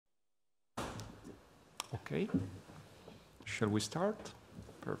Okay. Shall we start?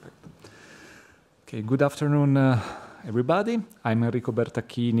 Perfect. Okay, good afternoon, everybody. I'm Enrico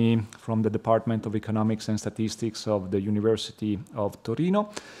Bertacchini from the Department of Economics and Statistics of the University of Torino.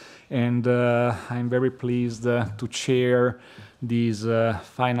 And I'm very pleased to chair this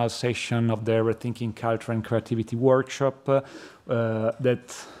final session of the Rethinking Culture and Creativity workshop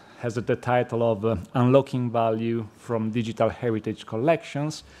that has the title of Unlocking Value from Digital Heritage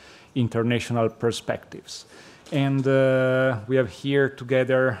Collections, International Perspectives. And we have here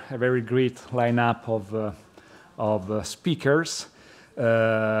together a very great lineup of speakers.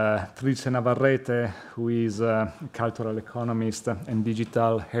 Trilce Navarrete, who is a cultural economist and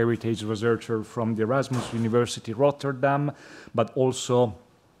digital heritage researcher from the Erasmus University Rotterdam, but also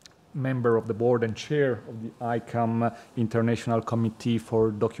member of the board and chair of the ICAM International Committee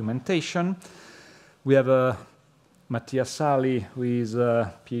for Documentation. We have Mattia Sali, who is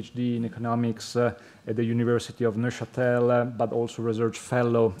a PhD in economics at the University of Neuchâtel, but also research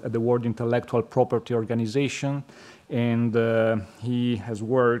fellow at the World Intellectual Property Organization. And he has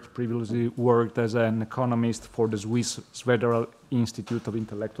previously worked as an economist for the Swiss Federal Institute of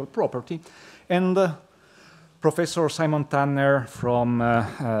Intellectual Property. And Professor Simon Tanner,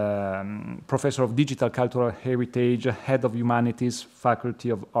 Professor of Digital Cultural Heritage, Head of Humanities, Faculty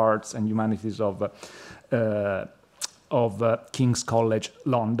of Arts and Humanities of King's College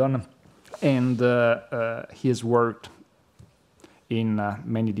London. And he has worked in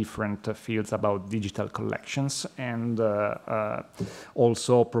many different fields about digital collections and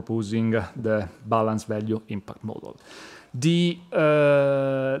also proposing the balanced value impact model. The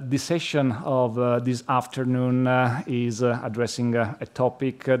session of this afternoon is addressing a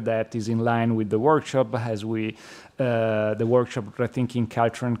topic that is in line with the workshop, as the workshop Rethinking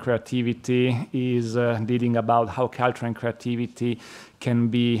Culture and Creativity is leading about how culture and creativity can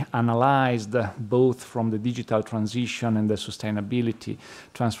be analyzed both from the digital transition and the sustainability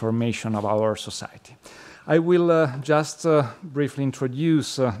transformation of our society. I will just briefly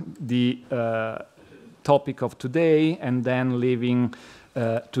introduce the topic of today and then leaving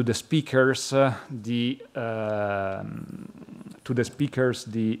to the speakers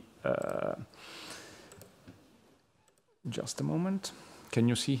just a moment. Can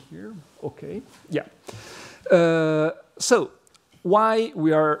you see here? Okay. Yeah. So why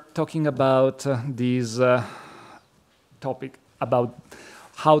we are talking about this topic about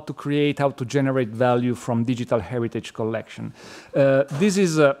how to generate value from digital heritage collection. This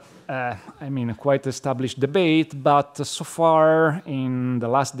is a quite established debate, but so far in the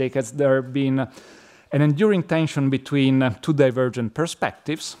last decades there have been an enduring tension between two divergent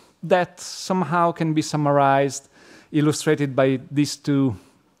perspectives that somehow can be summarized, illustrated by these two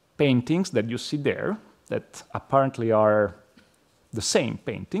paintings that you see there, that apparently are the same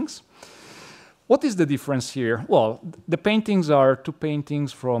paintings. What is the difference here? Well, the paintings are two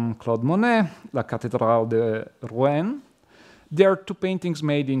paintings from Claude Monet, La Cathédrale de Rouen. There are two paintings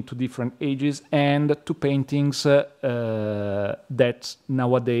made in two different ages and two paintings that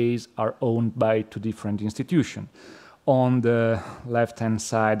nowadays are owned by two different institutions. On the left-hand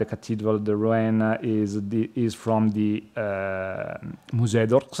side, the Cathedral de Rouen is from the Musée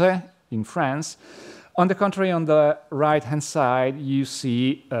d'Orsay in France. On the contrary, on the right-hand side, you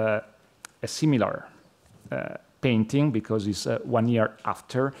see a similar painting, because it's 1 year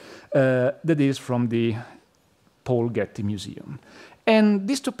after, that is from the Paul Getty Museum. And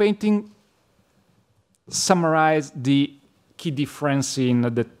these two paintings summarize the key difference in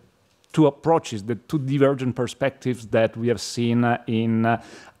the two approaches, the two divergent perspectives that we have seen in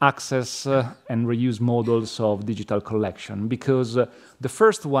access and reuse models of digital collection. Because the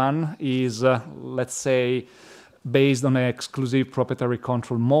first one is, let's say, based on an exclusive proprietary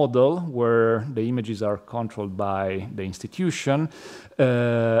control model where the images are controlled by the institution.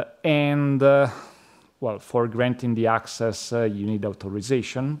 Well, for granting the access, you need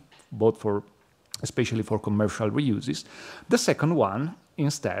authorization, especially for commercial reuses. The second one,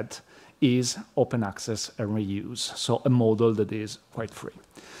 instead, is open access and reuse, so a model that is quite free.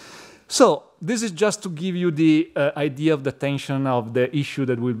 So this is just to give you the idea of the tension of the issue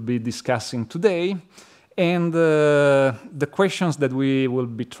that we'll be discussing today. And the questions that we will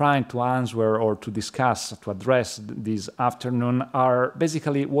be trying to answer or to discuss, to address this afternoon are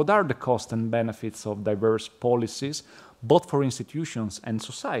basically what are the costs and benefits of diverse policies, both for institutions and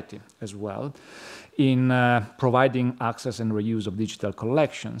society as well, in providing access and reuse of digital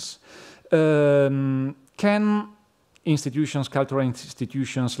collections. Can institutions, cultural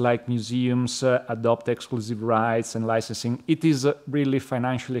institutions like museums adopt exclusive rights and licensing? It is really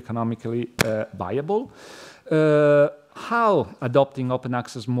financially, economically viable. how adopting open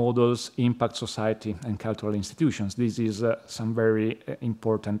access models impact society and cultural institutions. This is some very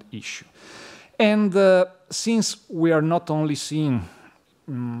important issue. And since we are not only seeing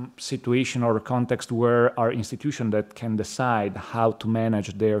situation or context where our institution that can decide how to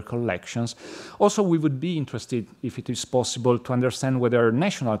manage their collections, also we would be interested, if it is possible, to understand whether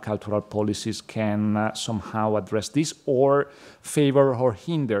national cultural policies can somehow address this or favor or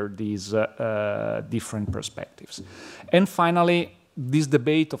hinder these different perspectives. And finally, this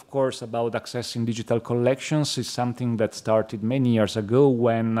debate, of course, about accessing digital collections is something that started many years ago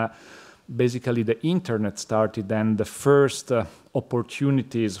when basically the internet started and the first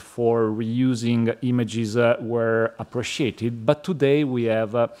opportunities for reusing images were appreciated. But today we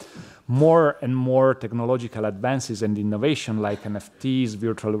have more and more technological advances and innovation like NFTs,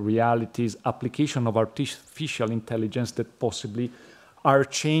 virtual realities, application of artificial intelligence that possibly are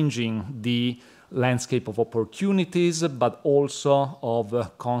changing the landscape of opportunities, but also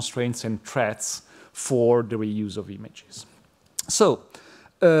of constraints and threats for the reuse of images. So,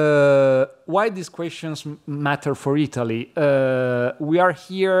 why these questions matter for Italy? We are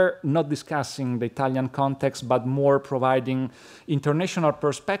here not discussing the Italian context, but more providing international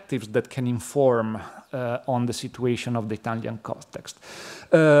perspectives that can inform on the situation of the Italian context.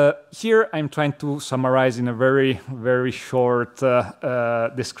 Here I'm trying to summarize in a very, very short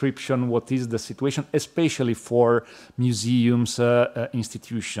description what is the situation, especially for museums,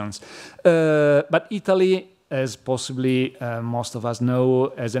 institutions. But Italy, as possibly most of us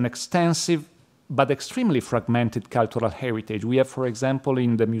know, has an extensive but extremely fragmented cultural heritage. We have, for example,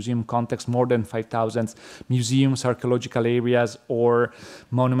 in the museum context, more than 5,000 museums, archaeological areas, or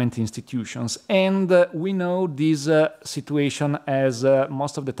monument institutions. And we know this situation has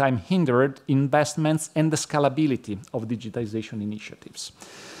most of the time hindered investments and the scalability of digitization initiatives.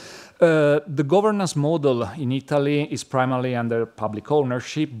 The governance model in Italy is primarily under public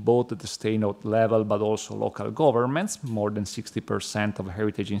ownership, both at the state level but also local governments. More than 60% of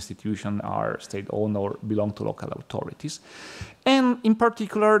heritage institutions are state-owned or belong to local authorities. And in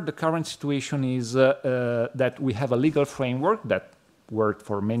particular, the current situation is that we have a legal framework that worked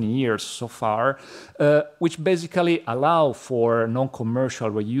for many years so far, which basically allow for non-commercial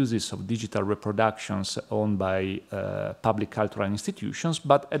reuses of digital reproductions owned by public cultural institutions,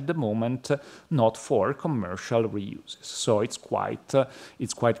 but at the moment not for commercial reuses. So it's quite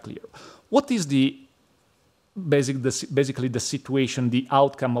clear. What is basically the situation, the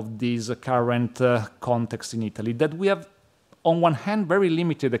outcome of this current context in Italy? That we have, on one hand, very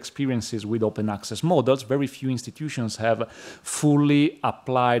limited experiences with open access models. Very few institutions have fully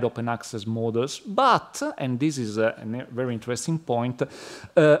applied open access models. But, and this is a very interesting point,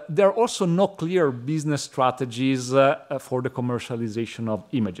 there are also no clear business strategies for the commercialization of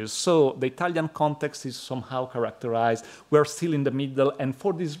images. So the Italian context is somehow characterized. We're still in the middle. And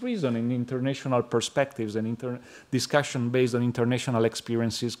for this reason, in international perspectives and discussion based on international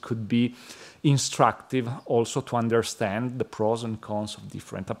experiences could be instructive also to understand the pros and cons of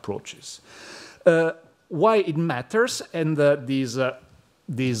different approaches. Why it matters and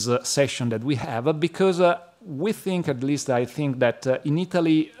this session that we have, because we think, at least I think, that in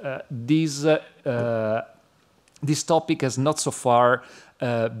Italy this topic has not so far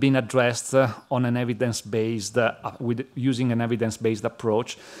been addressed on an evidence-based, using an evidence-based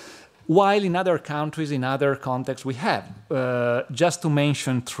approach. While in other countries, in other contexts, we have. Just to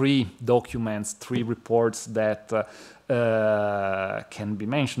mention three documents, three reports that can be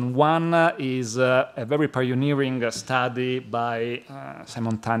mentioned. One is a very pioneering study by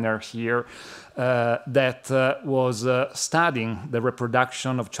Simon Tanner here that was studying the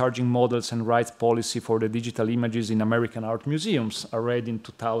reproduction of charging models and rights policy for the digital images in American art museums, already in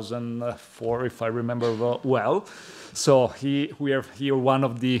 2004, if I remember well. So we are here one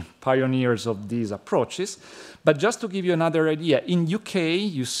of the pioneers of these approaches. But just to give you another idea, in UK,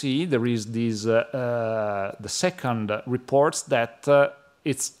 you see there is this, the second reports that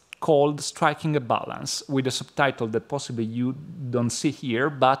it's called Striking a Balance, with a subtitle that possibly you don't see here,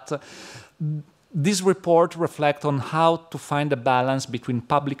 but this report reflects on how to find a balance between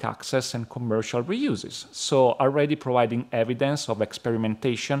public access and commercial reuses. So already providing evidence of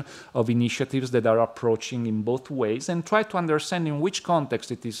experimentation of initiatives that are approaching in both ways and try to understand in which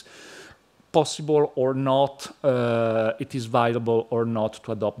context it is possible or not, it is viable or not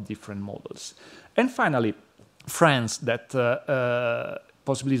to adopt different models. And finally, France, that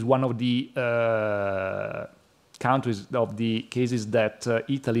possibly is one of the countries of the cases that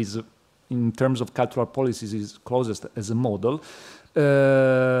Italy is, in terms of cultural policies, is closest as a model.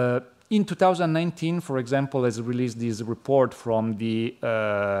 In 2019, for example, has released this report from the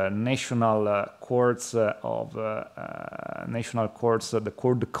national courts the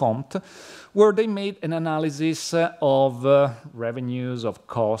Cour de Compte, where they made an analysis of revenues, of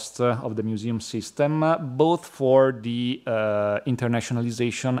costs of the museum system, both for the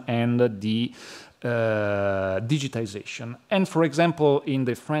internationalization and the digitization. And for example, in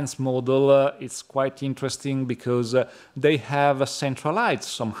the France model, it's quite interesting because they have centralized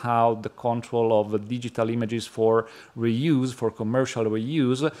somehow the control of digital images for reuse, for commercial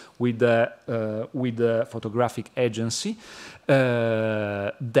reuse, with a photographic agency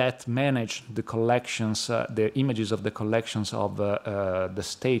that manage the collections, the images of the collections of the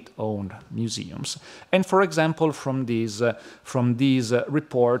state-owned museums. And for example, from this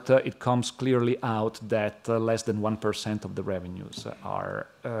report, it comes clearly out that less than 1% of the revenues are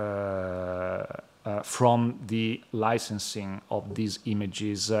from the licensing of these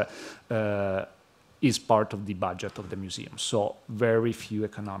images is part of the budget of the museum. So very few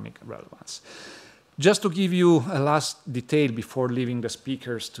economic relevance. Just to give you a last detail before leaving the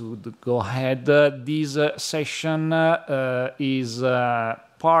speakers to go ahead, this session is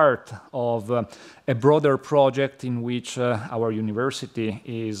part of a broader project in which our university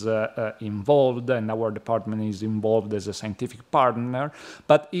is involved and our department is involved as a scientific partner,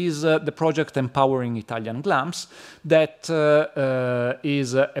 but is the project Empowering Italian Glams, that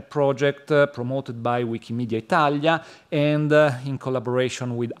is a project promoted by Wikimedia Italia and in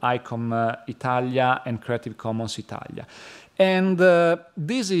collaboration with ICOM Italia and Creative Commons Italia. And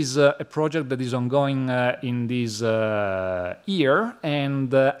this is a project that is ongoing in this year,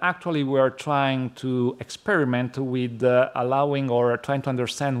 and actually we are trying to experiment with allowing or trying to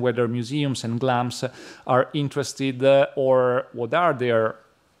understand whether museums and GLAMs are interested or what are their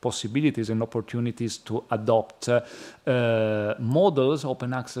possibilities and opportunities to adopt models,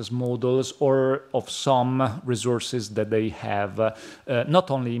 open access models, or of some resources that they have, not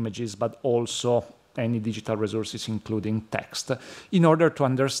only images, but also any digital resources, including text, in order to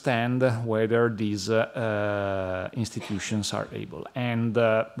understand whether these institutions are able. And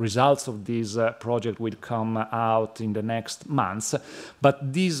results of this project will come out in the next months.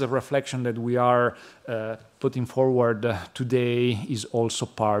 But this reflection that we are putting forward today is also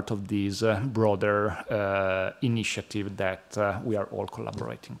part of this broader initiative that we are all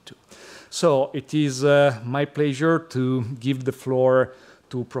collaborating to. So it is my pleasure to give the floor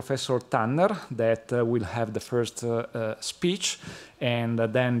to Professor Tanner, that will have the first speech, and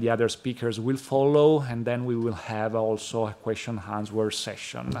then the other speakers will follow, and then we will have also a question-answer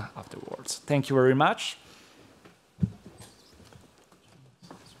session afterwards. Thank you very much.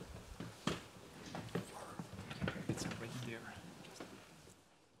 It's right there.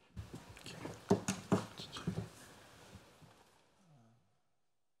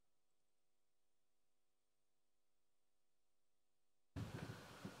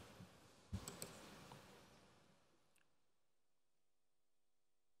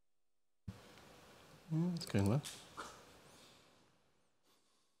 It's going well.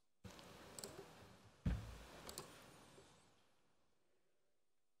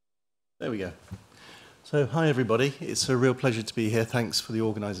 There we go. So, hi everybody. It's a real pleasure to be here. Thanks for the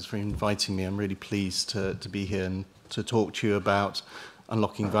organisers for inviting me. I'm really pleased to be here and to talk to you about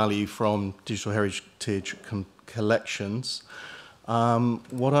unlocking value from digital heritage collections.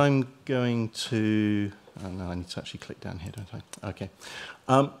 What I'm going to... Oh no, I need to actually click down here, don't I? Okay.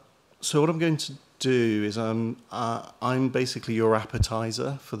 So what I'm going to do is I'm basically your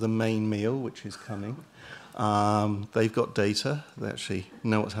appetizer for the main meal, which is coming. They've got data. They actually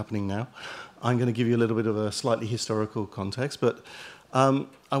know what's happening now. I'm going to give you a little bit of a slightly historical context, but I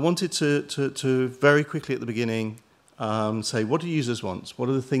wanted to very quickly at the beginning say, what do users want? What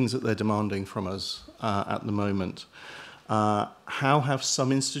are the things that they're demanding from us at the moment? How have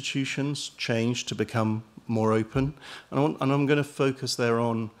some institutions changed to become more open? And I'm going to focus there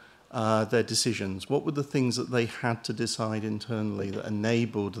on their decisions. What were the things that they had to decide internally that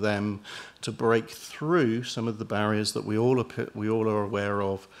enabled them to break through some of the barriers that we all are aware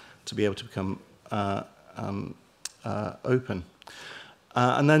of to be able to become open?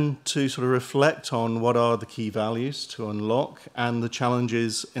 And then to sort of reflect on what are the key values to unlock and the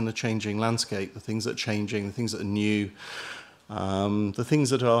challenges in the changing landscape, the things that are changing, the things that are new, the things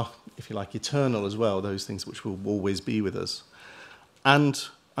that are, if you like, eternal as well, those things which will always be with us. And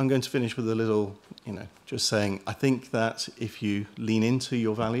I'm going to finish with a little, just saying, I think that if you lean into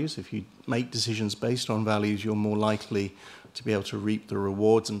your values, if you make decisions based on values, you're more likely to be able to reap the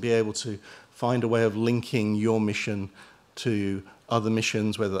rewards and be able to find a way of linking your mission to other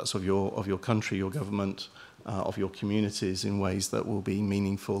missions, whether that's of your country, your government, of your communities, in ways that will be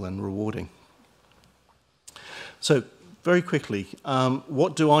meaningful and rewarding. So, very quickly,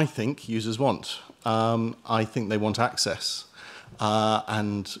 what do I think users want? I think they want access.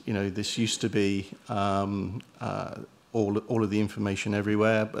 And, you know, this used to be all of the information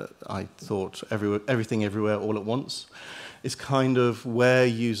everywhere, but I thought everything everywhere all at once is kind of where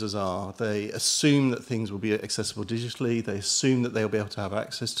users are. They assume that things will be accessible digitally. They assume that they'll be able to have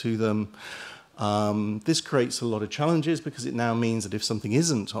access to them. This creates a lot of challenges because it now means that if something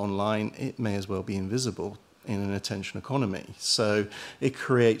isn't online, it may as well be invisible in an attention economy. So it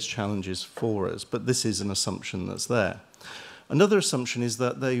creates challenges for us, but this is an assumption that's there. Another assumption is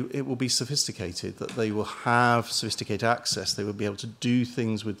that it will be sophisticated, that they will have sophisticated access. They will be able to do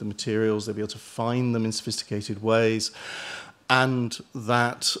things with the materials. They'll be able to find them in sophisticated ways, and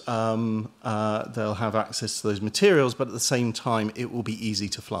that they'll have access to those materials, but at the same time, it will be easy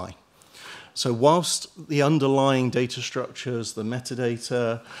to fly. So whilst the underlying data structures, the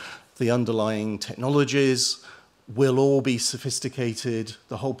metadata, the underlying technologies will all be sophisticated,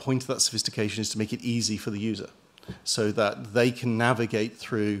 the whole point of that sophistication is to make it easy for the user, so that they can navigate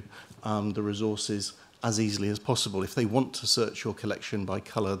through the resources as easily as possible. If they want to search your collection by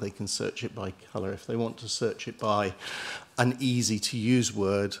colour, they can search it by colour. If they want to search it by an easy-to-use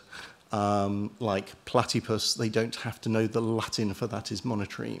word, like platypus, they don't have to know the Latin for that is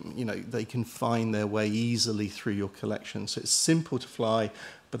monotreme. You know, they can find their way easily through your collection. So it's simple to fly,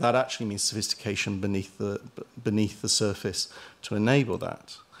 but that actually means sophistication beneath the surface to enable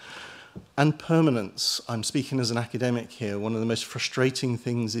that. And permanence. I'm speaking as an academic here. One of the most frustrating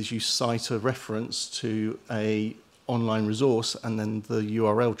things is you cite a reference to an online resource and then the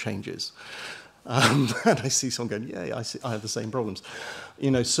URL changes. And I see someone going, yeah, I have the same problems.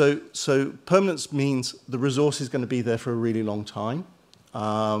 You know, so permanence means the resource is going to be there for a really long time.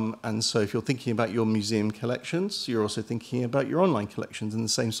 And so if you're thinking about your museum collections, you're also thinking about your online collections in the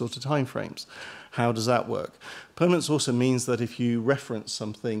same sort of timeframes. How does that work? Permanence also means that if you reference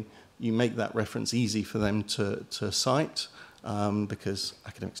something, you make that reference easy for them to cite, because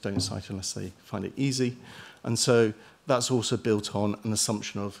academics don't cite unless they find it easy. And so that's also built on an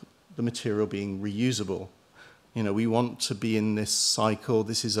assumption of the material being reusable. You know, we want to be in this cycle.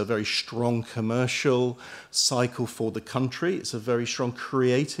 This is a very strong commercial cycle for the country. It's a very strong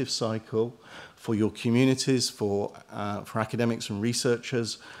creative cycle for your communities, for academics and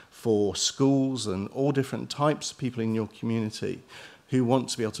researchers, for schools and all different types of people in your community who want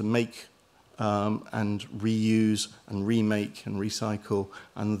to be able to make and reuse and remake and recycle,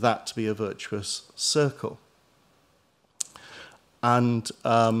 and that to be a virtuous circle. And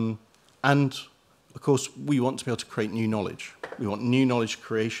of course, we want to be able to create new knowledge. We want new knowledge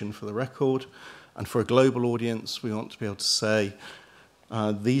creation for the record, and for a global audience, we want to be able to say,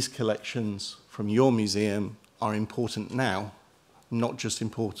 these collections from your museum are important now, not just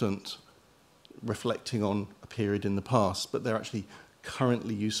important reflecting on a period in the past, but they're actually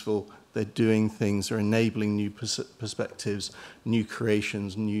currently useful. They're doing things, they're enabling new perspectives, new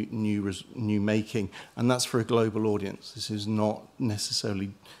creations, new making, and that's for a global audience. This is not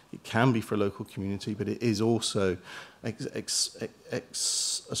necessarily, it can be for a local community, but it is also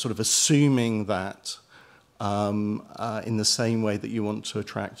sort of assuming that in the same way that you want to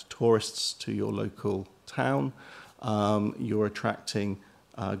attract tourists to your local town, you're attracting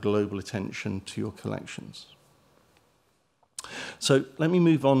global attention to your collections. So let me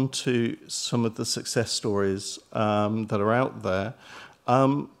move on to some of the success stories that are out there,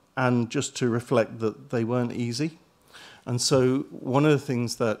 and just to reflect that they weren't easy. And so one of the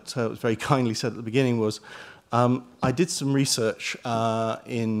things that was very kindly said at the beginning was, I did some research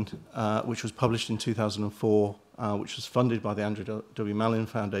which was published in 2004, which was funded by the Andrew W. Mellon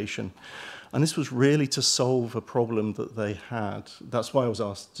Foundation. And this was really to solve a problem that they had. That's why I was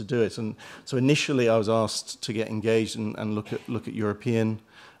asked to do it. And so initially I was asked to get engaged and look at European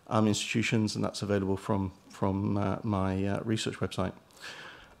institutions, and that's available from my research website.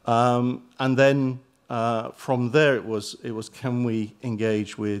 And then from there it was can we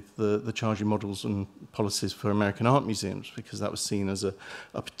engage with the charging models and policies for American art museums, because that was seen as a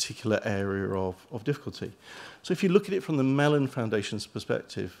particular area of difficulty. So if you look at it from the Mellon Foundation's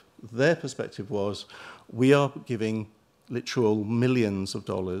perspective, their perspective was, we are giving literal millions of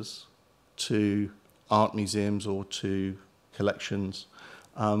dollars to art museums or to collections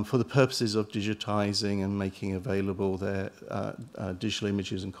for the purposes of digitizing and making available their digital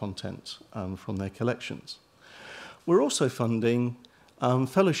images and content from their collections. We're also funding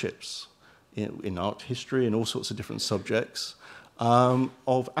fellowships in art history and all sorts of different subjects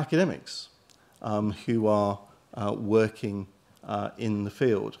of academics who are working in the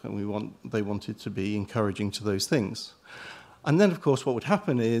field, and they wanted to be encouraging to those things. And then, of course, what would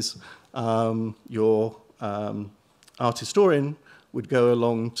happen is your art historian would go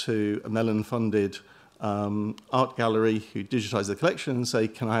along to a Mellon-funded art gallery who digitized the collection and say,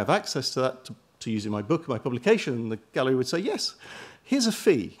 can I have access to that to use in my book, my publication? And the gallery would say, yes, here's a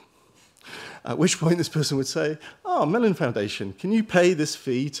fee. At which point this person would say, oh, Mellon Foundation, can you pay this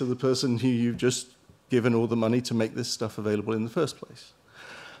fee to the person who you've just given all the money to make this stuff available in the first place?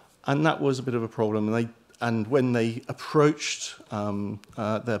 And that was a bit of a problem. And when they approached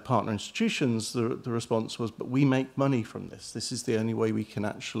their partner institutions, the response was, but we make money from this. This is the only way we can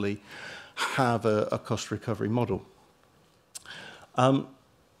actually have a cost recovery model.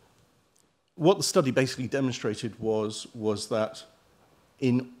 What the study basically demonstrated was that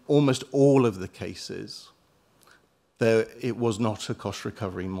in almost all of the cases, it was not a cost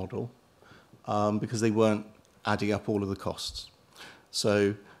recovery model because they weren't adding up all of the costs.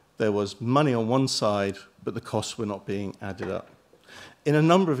 So there was money on one side, but the costs were not being added up. In a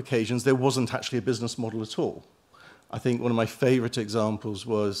number of occasions, there wasn't actually a business model at all. I think one of my favorite examples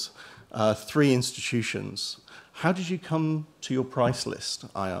was 3 institutions. How did you come to your price list,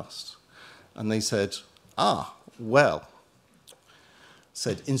 I asked. And they said, well,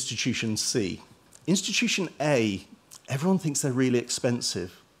 said Institution C. Institution A, everyone thinks they're really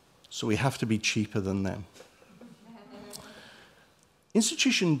expensive, so we have to be cheaper than them.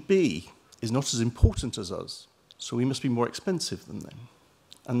 Institution B is not as important as us, so we must be more expensive than them.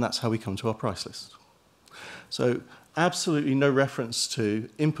 And that's how we come to our price list. So absolutely no reference to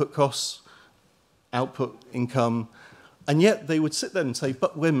input costs, output income, and yet they would sit there and say,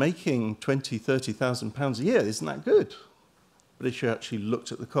 but we're making £20,000, £30,000 a year, isn't that good? But if you actually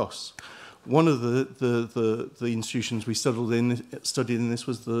looked at the costs. One of the institutions we studied in this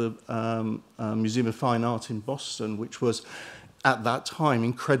was the Museum of Fine Art in Boston, which was at that time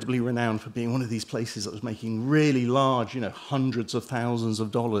incredibly renowned for being one of these places that was making really large, hundreds of thousands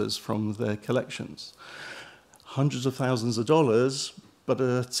of dollars from their collections. Hundreds of thousands of dollars, but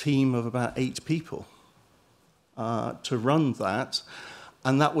a team of about 8 people to run that.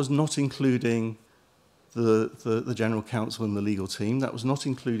 And that was not including the general counsel and the legal team. That was not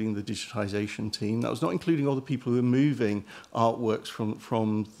including the digitization team. That was not including all the people who were moving artworks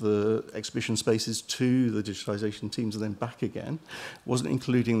from the exhibition spaces to the digitization teams and then back again. It wasn't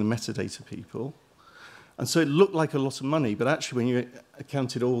including the metadata people. And so it looked like a lot of money, but actually when you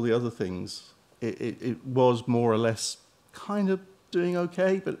counted all the other things, it was more or less kind of doing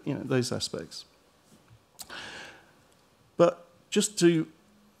okay, but those aspects. But just to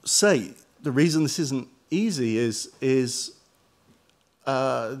say, the reason this isn't easy is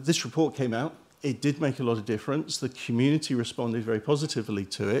this report came out. It did make a lot of difference. The community responded very positively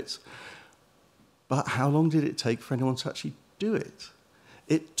to it. But how long did it take for anyone to actually do it?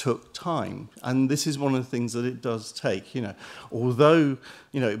 It took time. And this is one of the things that it does take. Although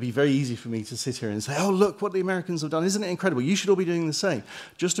it'd be very easy for me to sit here and say, oh, look what the Americans have done. Isn't it incredible? You should all be doing the same.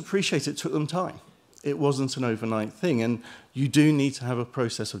 Just appreciate it took them time. It wasn't an overnight thing, and you do need to have a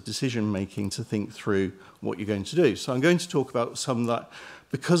process of decision-making to think through what you're going to do. So I'm going to talk about some that,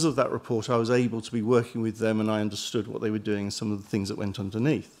 because of that report, I was able to be working with them and I understood what they were doing and some of the things that went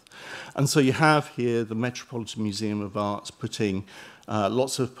underneath. And so you have here the Metropolitan Museum of Art putting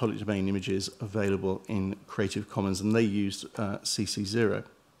lots of public domain images available in Creative Commons, and they used CC0.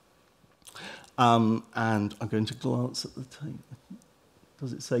 And I'm going to glance at the tape.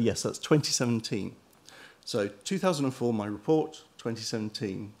 Does it say? Yes, that's 2017. So 2004, my report,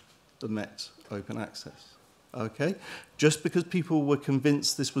 2017, the Met Open Access. Okay? Just because people were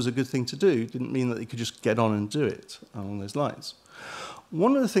convinced this was a good thing to do didn't mean that they could just get on and do it along those lines.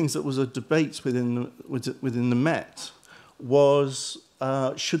 One of the things that was a debate within the Met was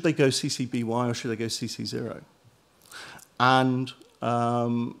should they go CC BY or should they go CC0? And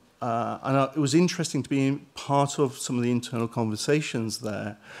it was interesting to be part of some of the internal conversations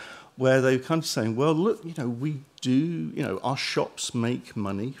there where they were kind of saying, well, look, we do, our shops make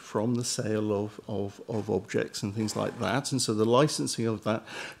money from the sale of objects and things like that. And so the licensing of that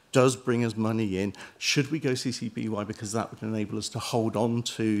does bring us money in. Should we go CC BY because that would enable us to hold on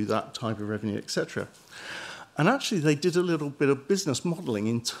to that type of revenue, etc. And actually, they did a little bit of business modeling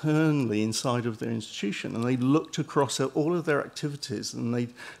internally inside of their institution, and they looked across at all of their activities, and they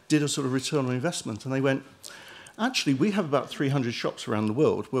did a sort of return on investment, and they went, actually, we have about 300 shops around the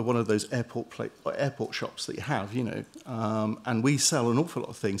world. We're one of those airport shops that you have, and we sell an awful lot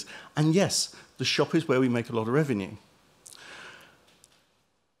of things. And yes, the shop is where we make a lot of revenue.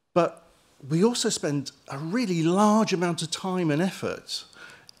 But we also spend a really large amount of time and effort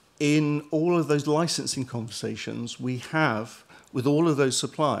in all of those licensing conversations we have with all of those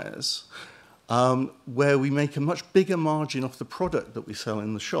suppliers, where we make a much bigger margin off the product that we sell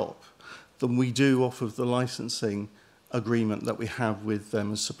in the shop than we do off of the licensing agreement that we have with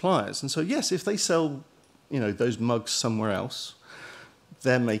them as suppliers. And so, yes, if they sell, those mugs somewhere else,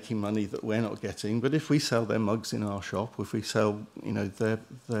 they're making money that we're not getting. But if we sell their mugs in our shop, or if we sell,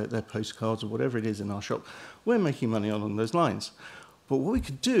 their postcards or whatever it is in our shop, we're making money along those lines. But what we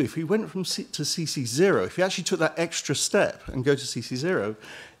could do, if we went from to CC0, if we actually took that extra step and go to CC0,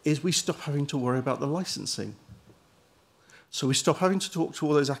 is we stop having to worry about the licensing. So we stop having to talk to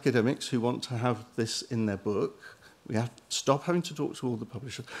all those academics who want to have this in their book. We have to stop having to talk to all the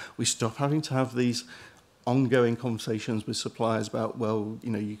publishers. We stop having to have these ongoing conversations with suppliers about, well,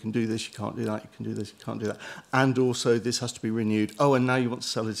 you can do this, you can't do that, you can do this, you can't do that. And also, this has to be renewed. Oh, and now you want to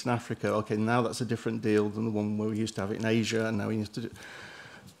sell it in Africa. Okay, now that's a different deal than the one where we used to have it in Asia, and now we used to do...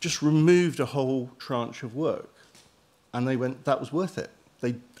 Just removed a whole tranche of work. And they went, that was worth it.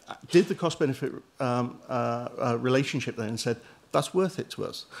 They did the cost-benefit relationship there and said, that's worth it to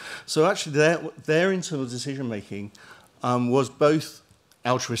us. So actually, their internal decision-making was both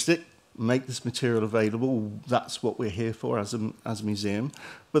altruistic, make this material available, that's what we're here for as a museum,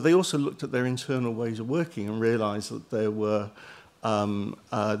 but they also looked at their internal ways of working and realized that there were,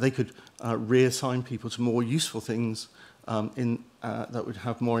 they could reassign people to more useful things that would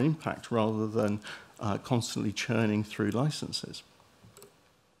have more impact rather than constantly churning through licenses.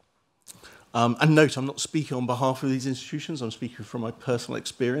 And note, I'm not speaking on behalf of these institutions, I'm speaking from my personal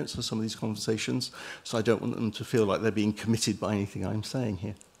experience of some of these conversations, so I don't want them to feel like they're being committed by anything I'm saying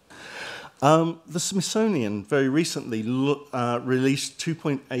here. The Smithsonian very recently released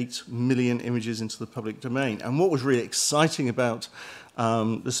 2.8 million images into the public domain. And what was really exciting about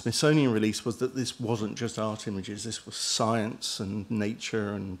the Smithsonian release was that this wasn't just art images. This was science and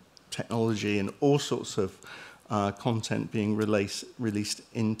nature and technology and all sorts of content being released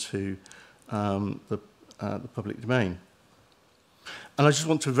into the public domain. And I just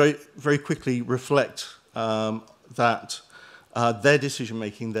want to very, very quickly reflect that their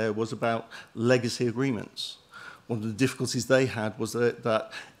decision-making there was about legacy agreements. One of the difficulties they had was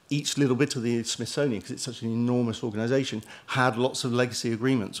that each little bit of the Smithsonian, because it's such an enormous organization, had lots of legacy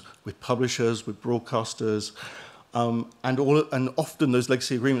agreements with publishers, with broadcasters, and often those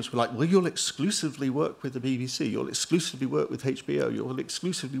legacy agreements were like, well, you'll exclusively work with the BBC, you'll exclusively work with HBO, you'll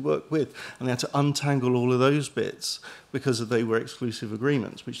exclusively work with, and they had to untangle all of those bits because they were exclusive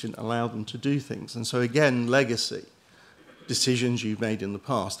agreements, which didn't allow them to do things. And so again, legacy. Decisions you've made in the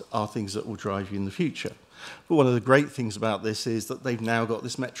past are things that will drive you in the future. But one of the great things about this is that they've now got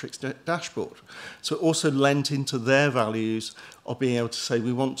this metrics dashboard. So it also lent into their values of being able to say,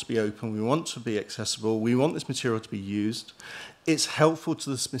 we want to be open, we want to be accessible, we want this material to be used. It's helpful to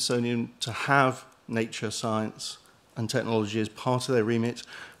the Smithsonian to have nature, science, and technology as part of their remit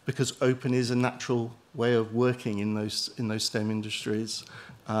because open is a natural way of working in those STEM industries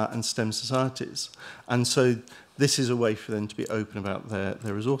and STEM societies. And so this is a way for them to be open about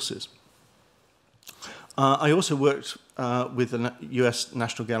their resources. I also worked with the US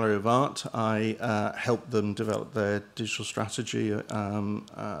National Gallery of Art. I helped them develop their digital strategy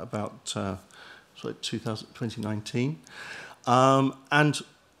about 2019. And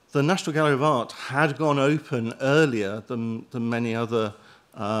the National Gallery of Art had gone open earlier than many other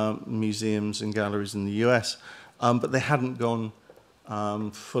museums and galleries in the US, but they hadn't gone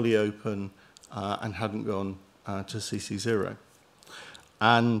fully open and hadn't gone to CC0.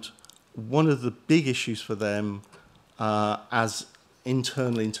 And one of the big issues for them as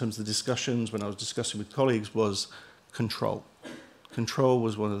internally in terms of the discussions when I was discussing with colleagues was control. Control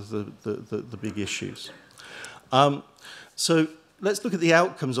was one of the big issues. So let's look at the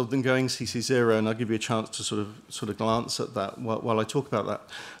outcomes of them going CC0, and I'll give you a chance to sort of glance at that while I talk about that.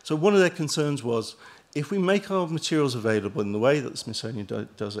 So one of their concerns was, if we make our materials available in the way that the Smithsonian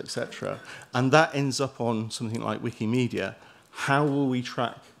does, etc., and that ends up on something like Wikimedia, how will we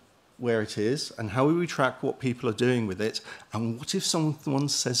track where it is, and how will we track what people are doing with it, and what if someone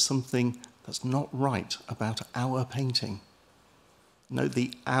says something that's not right about our painting? Note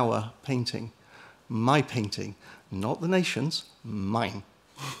the our painting. My painting, not the nation's, mine.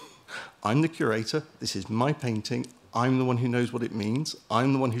 I'm the curator, this is my painting, I'm the one who knows what it means,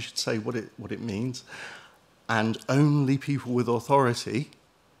 I'm the one who should say what it means, and only people with authority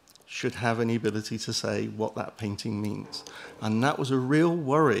should have any ability to say what that painting means. And that was a real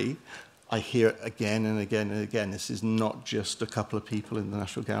worry. I hear it again and again and again. This is not just a couple of people in the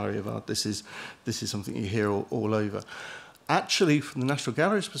National Gallery of Art. This is something you hear all over. Actually, from the National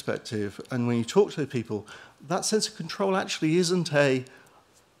Gallery's perspective, and when you talk to the people, that sense of control actually isn't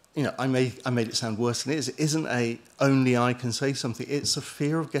you know, I made it sound worse than it is. It isn't a only I can say something. It's a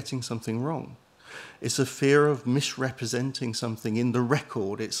fear of getting something wrong. It's a fear of misrepresenting something in the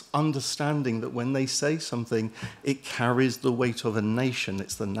record. It's understanding that when they say something, it carries the weight of a nation.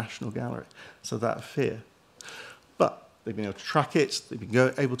 It's the National Gallery. So that fear. But they've been able to track it. They've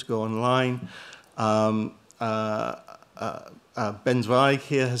been able to go online. Ben Zweig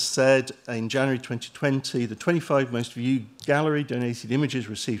here has said in January 2020, the 25 most viewed gallery donated images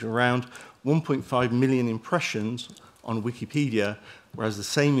received around 1.5 million impressions on Wikipedia, whereas the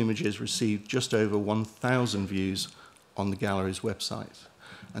same images received just over 1,000 views on the gallery's website.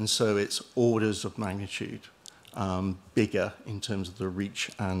 And so it's orders of magnitude bigger in terms of the reach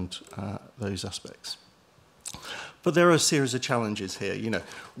and those aspects. But there are a series of challenges here. You know,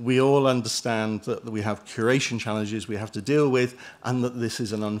 we all understand that we have curation challenges we have to deal with, and that this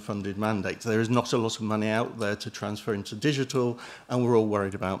is an unfunded mandate. There is not a lot of money out there to transfer into digital, and we're all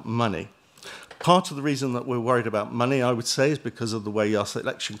worried about money. Part of the reason that we're worried about money, I would say, is because of the way our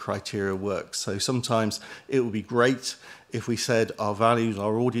selection criteria works. So sometimes it would be great if we said our values,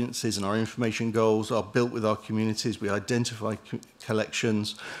 our audiences, and our information goals are built with our communities. We identify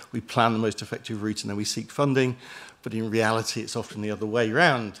collections, we plan the most effective route, and then we seek funding. But in reality, it's often the other way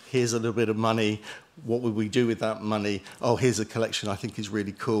around. Here's a little bit of money. What would we do with that money? Oh, here's a collection I think is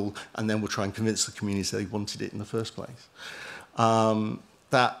really cool. And then we'll try and convince the community they wanted it in the first place.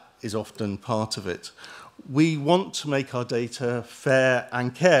 That is often part of it. We want to make our data fair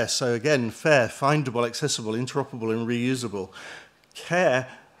and care. So again, fair, findable, accessible, interoperable, and reusable. Care,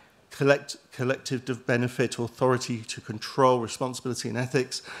 collective benefit, authority to control, responsibility and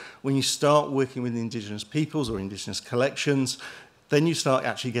ethics. When you start working with indigenous peoples or indigenous collections, then you start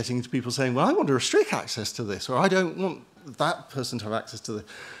actually getting into people saying, well, I want to restrict access to this, or I don't want that person to have access to this.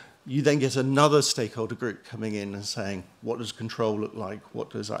 You then get another stakeholder group coming in and saying, what does control look like? What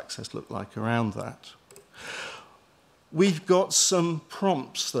does access look like around that? We've got some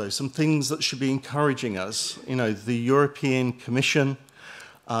prompts, though, some things that should be encouraging us. You know, the European Commission,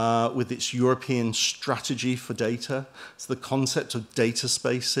 with its European strategy for data, it's the concept of data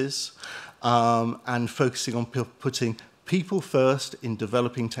spaces, and focusing on putting people first in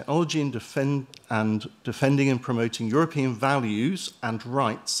developing technology and defending and promoting European values and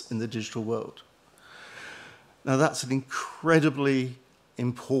rights in the digital world. Now, that's an incredibly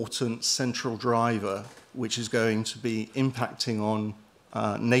important central driver which is going to be impacting on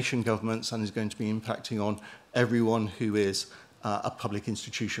nation governments and is going to be impacting on everyone who is a public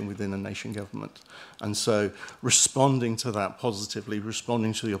institution within a nation government. And so responding to that positively,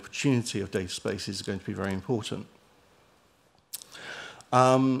 responding to the opportunity of data spaces is going to be very important.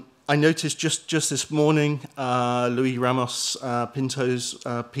 I noticed just this morning Luis Ramos Pinto's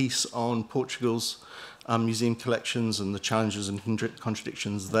piece on Portugal's museum collections and the challenges and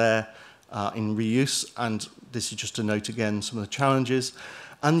contradictions there in reuse. And this is just to note again some of the challenges.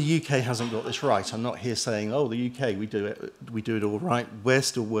 And the UK hasn't got this right. I'm not here saying, oh, the UK, we do it all right. We're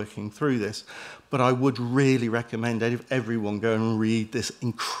still working through this. But I would really recommend everyone go and read this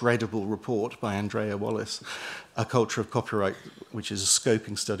incredible report by Andrea Wallace, A Culture of Copyright, which is a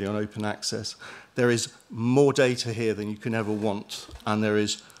scoping study on open access. There is more data here than you can ever want, and there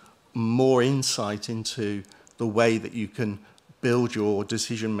is more insight into the way that you can build your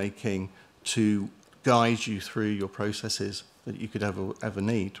decision-making to guide you through your processes that you could ever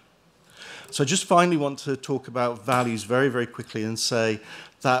need. So I just finally want to talk about values very, very quickly and say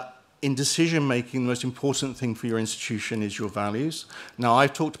that in decision-making, the most important thing for your institution is your values. Now,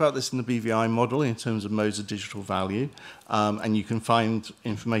 I've talked about this in the BVI model in terms of modes of digital value, and you can find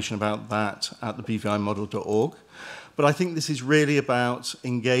information about that at the bvimodel.org. But I think this is really about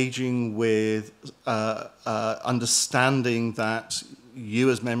engaging with understanding that you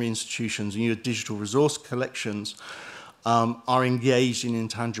as memory institutions and your digital resource collections are engaged in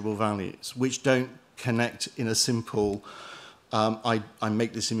intangible values, which don't connect in a simple, I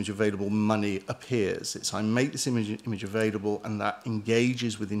make this image available, money appears. It's I make this image available, and that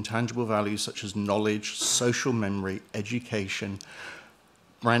engages with intangible values such as knowledge, social memory, education,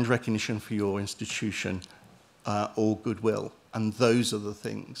 brand recognition for your institution, or goodwill. And those are the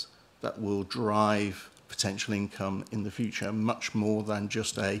things that will drive potential income in the future, much more than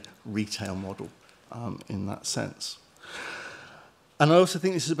just a retail model in that sense. And I also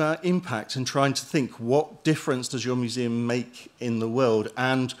think this is about impact and trying to think, what difference does your museum make in the world?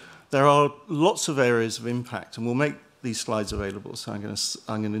 And there are lots of areas of impact, and we'll make these slides available, so I'm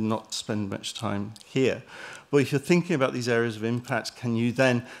going to not spend much time here. But if you're thinking about these areas of impact, can you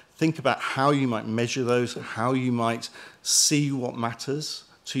then think about how you might measure those, how you might see what matters,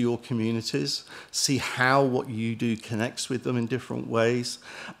 to your communities, see how what you do connects with them in different ways,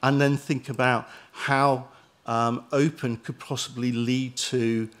 and then think about how open could possibly lead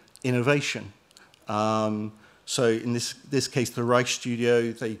to innovation. So in this case, the Reich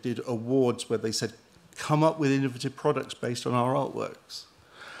Studio, they did awards where they said, come up with innovative products based on our artworks.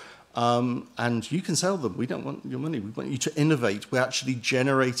 And you can sell them. We don't want your money. We want you to innovate. We're actually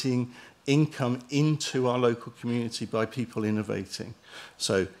generating income into our local community by people innovating.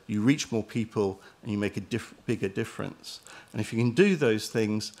 So you reach more people and you make a bigger difference. And if you can do those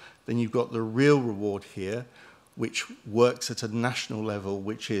things, then you've got the real reward here, which works at a national level,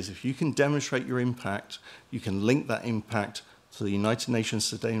 which is if you can demonstrate your impact, you can link that impact to the United Nations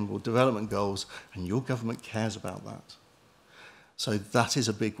Sustainable Development Goals, and your government cares about that. So that is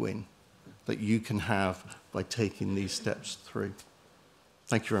a big win that you can have by taking these steps through.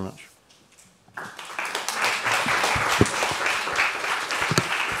 Thank you very much.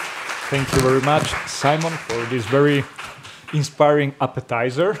 Thank you very much, Simon, for this very inspiring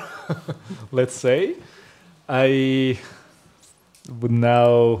appetizer, let's say. I would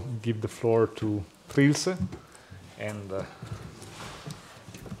now give the floor to Trilce, and I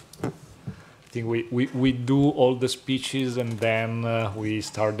think we do all the speeches and then we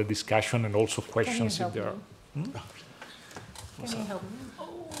start the discussion and also questions if there are. Can you help me?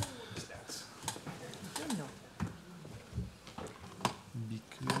 No.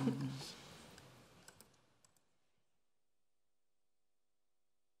 Because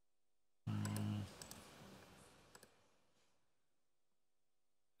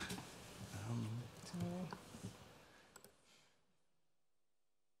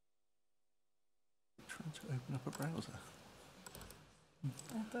trying to open up a browser.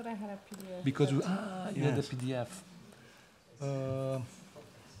 I thought I had a PDF. Because you had the Yes. PDF.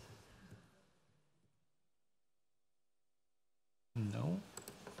 No.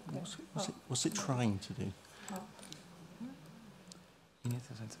 What's it trying to do?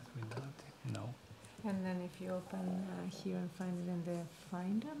 No. And then if you open here and find it in the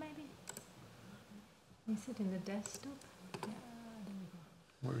Finder, maybe? Is it in the desktop? Yeah, there we go.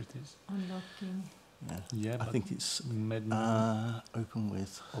 Where it is? Unlocking. Yeah, Yeah, I but think it's menu open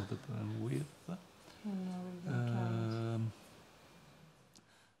with. of the with. Oh, no, we don't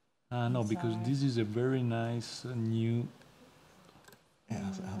count. No, It's because alright. this is a very nice new. Yeah,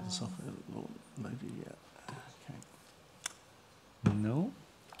 has it had the software loaded yet? Okay. No.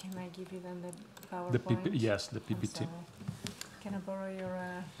 Can I give you then the The PowerPoint? yes, the I'm PPT. sorry. Can I borrow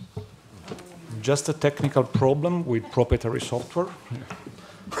your... Just a technical problem with proprietary software.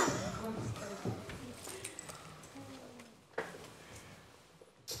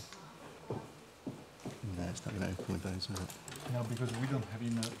 No, it's not going to open with those, is it? No, because we don't have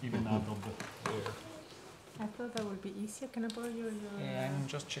even Adobe. I thought that would be easier. Can I borrow your... I'm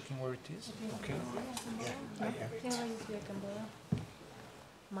just checking where it is. Okay. Yeah, I can borrow.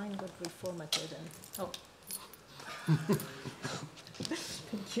 Mine got reformatted and... Oh.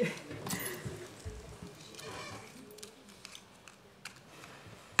 Thank you.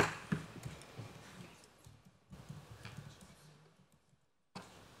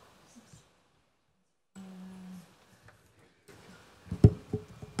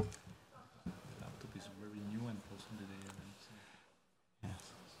 Laptop is very new and possibly they haven't. Yes.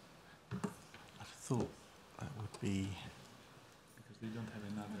 I thought that would be. Because they don't have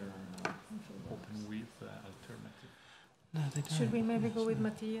another open with alternative. No, they don't. Should we maybe go with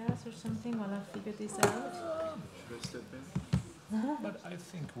Matthias or something while I figure this out? But I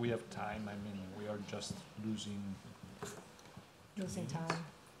think we have time. I mean, we are just losing. Losing time.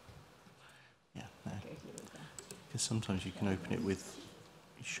 Yeah, no. Okay, here we go. Because sometimes you can open it with.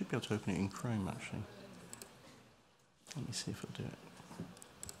 You should be able to open it in Chrome, actually. Let me see if it'll do it.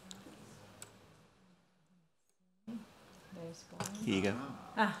 There's one. Here you go.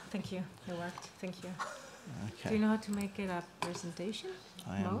 Ah, thank you. It worked. Thank you. Do Okay. you know how to make it a presentation?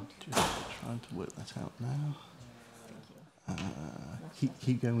 I am mode? just trying to work that out now. Thank you.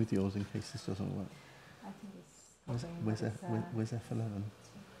 Keep going with yours in case this doesn't work. I think it's... Where's F11?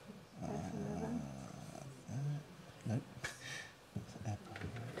 F11? Nope. That's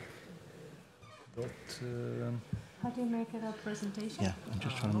F11. How do you make it a presentation? Yeah, I'm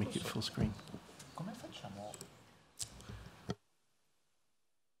just trying to make it full screen. Come facciamo?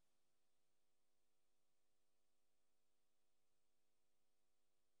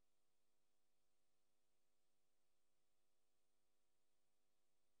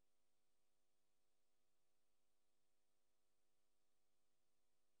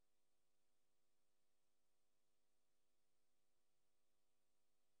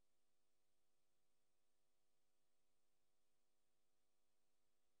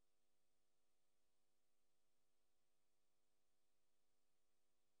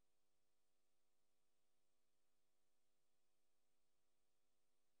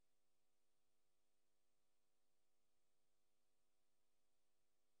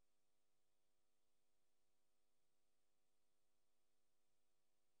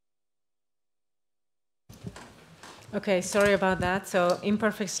 Okay, sorry about that. So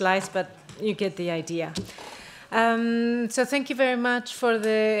imperfect slides, but you get the idea. So thank you very much for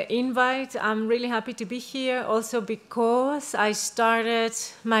the invite. I'm really happy to be here, also because I started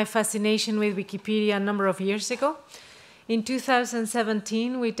my fascination with Wikipedia a number of years ago. In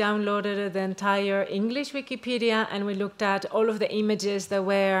 2017, we downloaded the entire English Wikipedia, and we looked at all of the images that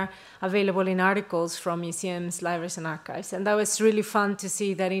were available in articles from museums, libraries, and archives. And that was really fun to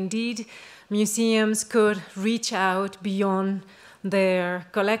see that indeed museums could reach out beyond their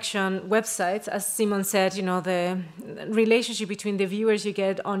collection websites. As Simon said, you know, the relationship between the viewers you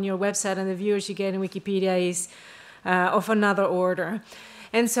get on your website and the viewers you get in Wikipedia is of another order.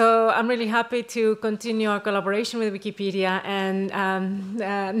 And so I'm really happy to continue our collaboration with Wikipedia and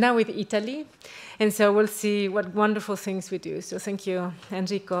now with Italy. And so we'll see what wonderful things we do. So thank you,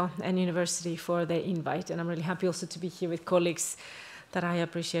 Enrico and University, for the invite. And I'm really happy also to be here with colleagues that I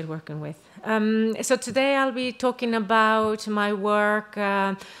appreciate working with. So today I'll be talking about my work.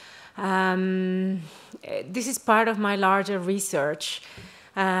 This is part of my larger research.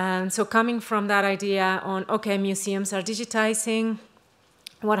 So coming from that idea on, okay, museums are digitizing,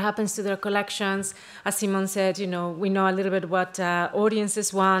 what happens to their collections? As Simon said, you know, we know a little bit what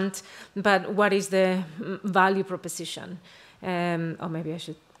audiences want, but what is the value proposition? Or maybe I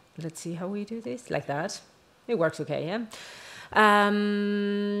should, let's see how we do this, like that. It works okay, yeah?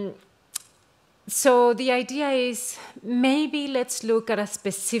 So the idea is maybe let's look at a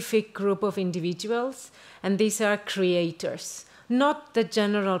specific group of individuals, and these are creators, not the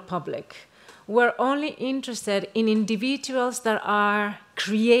general public. We're only interested in individuals that are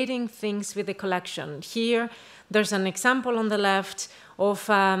creating things with the collection. Here, there's an example on the left of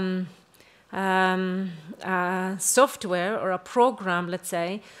software or a program, let's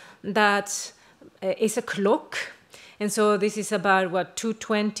say, that is a clock. And so this is about, what,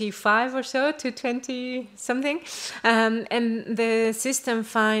 225 or so, 220 something. And the system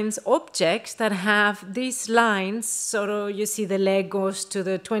finds objects that have these lines. So you see the leg goes to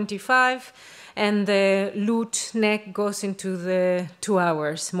the 25, and the loot neck goes into the 2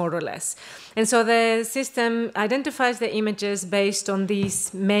 hours, more or less. And so the system identifies the images based on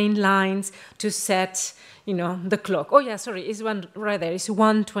these main lines to set, you know, the clock. Oh yeah, sorry, it's one right there. It's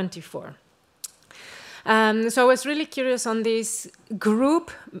 124. So I was really curious on this group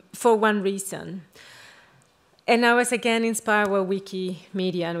for one reason. And I was again inspired by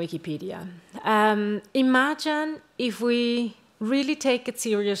Wikimedia and Wikipedia. Imagine if we really take it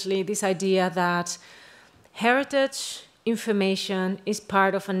seriously, this idea that heritage information is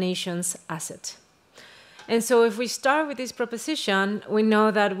part of a nation's asset. And so if we start with this proposition, we know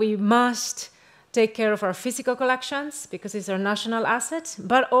that we must take care of our physical collections because it's our national asset,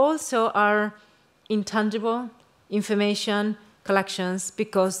 but also our intangible information collections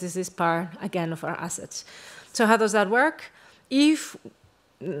because this is part, again, of our assets. So how does that work? If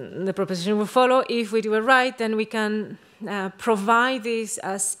the proposition will follow, if we do it right, then we can provide this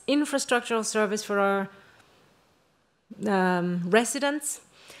as infrastructural service for our residents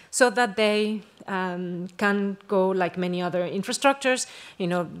so that they can go like many other infrastructures, you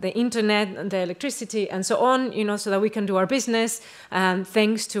know, the internet, the electricity, and so on, you know, so that we can do our business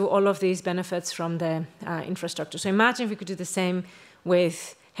thanks to all of these benefits from the infrastructure. So imagine if we could do the same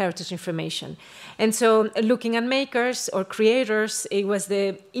with heritage information. And so looking at makers or creators, it was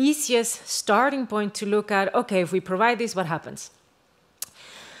the easiest starting point to look at, okay, if we provide this, what happens?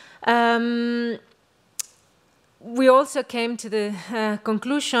 We also came to the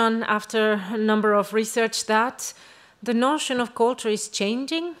conclusion after a number of research that the notion of culture is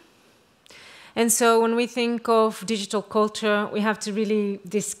changing. And so when we think of digital culture, we have to really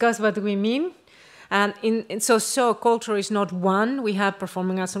discuss what do we mean. And so culture is not one. We have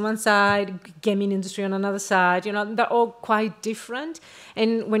performing arts on one side, gaming industry on another side. You know, they're all quite different.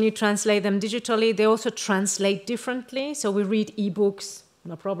 And when you translate them digitally, they also translate differently. So we read ebooks,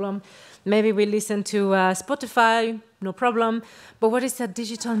 no problem. Maybe we listen to Spotify, no problem. But what is a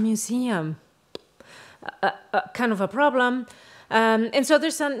digital museum? Kind of a problem. And so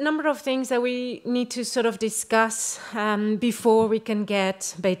there's a number of things that we need to sort of discuss before we can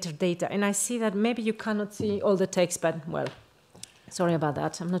get better data. And I see that maybe you cannot see all the text, but, well, sorry about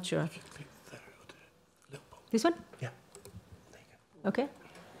that. I'm not sure. This one? Yeah. There you go. Okay.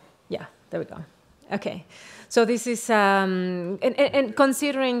 Yeah, there we go. Okay. So this is, and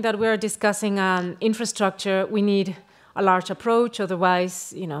considering that we're discussing infrastructure, we need a large approach.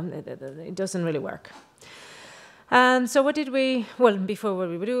 Otherwise, you know, it doesn't really work. And so what did we, well, before what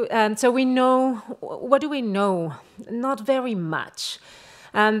we do, so we know, what do we know? Not very much.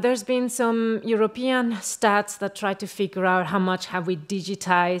 There's been some European stats that try to figure out how much have we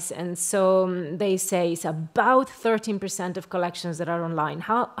digitized, and so they say it's about 13% of collections that are online.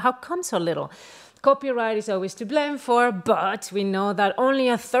 How come so little? Copyright is always to blame for, but we know that only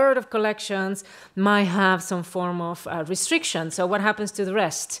a third of collections might have some form of restriction. So what happens to the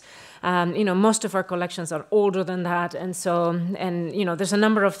rest? Most of our collections are older than that, and there's a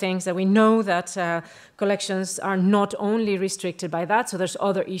number of things that we know that collections are not only restricted by that, so there's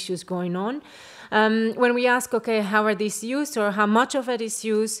other issues going on. When we ask, okay, how are these used or how much of it is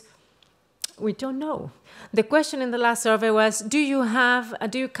used, we don't know. The question in the last survey was, do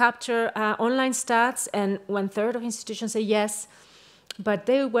you capture online stats? And 1/3 of institutions say yes, but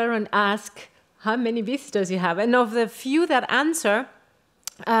they weren't asked how many visitors you have. And of the few that answer,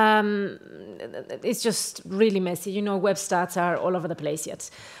 it's just really messy. Web stats are all over the place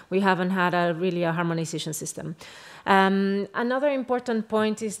yet. We haven't had really a harmonization system. Another important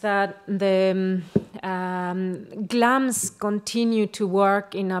point is that the GLAMs continue to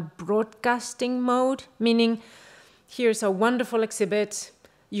work in a broadcasting mode, meaning here's a wonderful exhibit,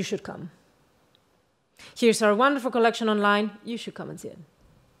 you should come. Here's our wonderful collection online, you should come and see it.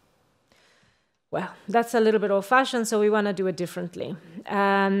 Well, that's a little bit old-fashioned, so we want to do it differently.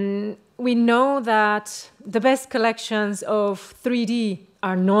 We know that the best collections of 3D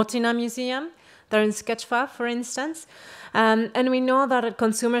are not in a museum. They're in Sketchfab, for instance. And we know that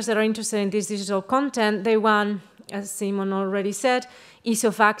consumers that are interested in this digital content, they want, as Simon already said, ease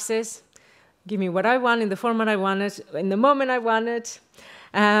of access. Give me what I want in the format I want it, in the moment I want it.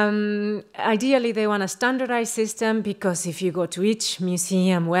 Ideally, they want a standardized system, because if you go to each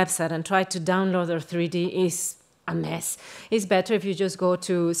museum website and try to download their 3D, it's a mess. It's better if you just go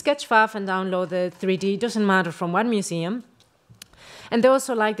to Sketchfab and download the 3D. It doesn't matter from what museum. And they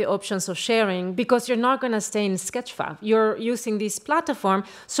also like the options of sharing, because you're not going to stay in Sketchfab. You're using this platform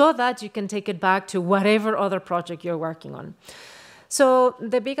so that you can take it back to whatever other project you're working on. So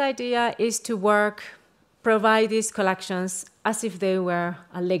the big idea is to provide these collections as if they were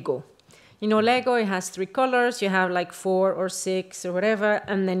a Lego. Lego, it has 3 colors. You have like 4 or 6 or whatever,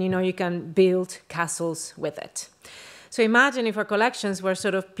 and then, you can build castles with it. So imagine if our collections were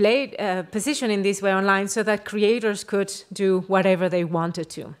sort of positioned in this way online, so that creators could do whatever they wanted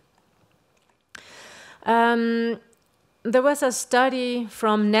to. There was a study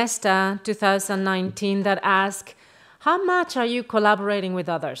from Nesta 2019 that asked, how much are you collaborating with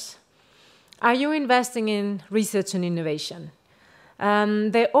others? Are you investing in research and innovation?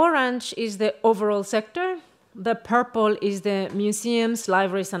 The orange is the overall sector. The purple is the museums,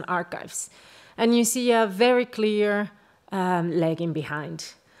 libraries, and archives. And you see a very clear lagging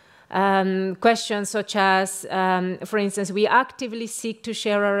behind. Questions such as, for instance, we actively seek to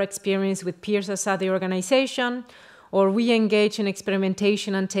share our experience with peers outside the organization, or we engage in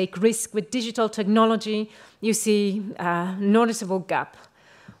experimentation and take risk with digital technology. You see a noticeable gap.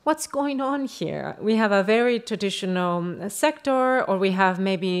 What's going on here? We have a very traditional sector, or we have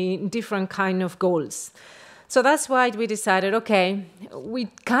maybe different kind of goals. So that's why we decided, okay, we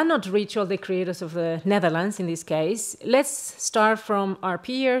cannot reach all the creators of the Netherlands in this case. Let's start from our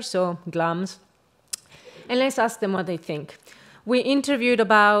peers, so GLAMs, and let's ask them what they think. We interviewed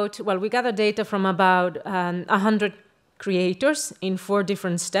we gathered data from about 100 creators in 4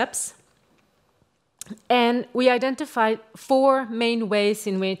 different steps. And we identified 4 main ways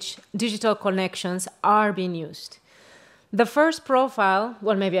in which digital connections are being used. The first profile,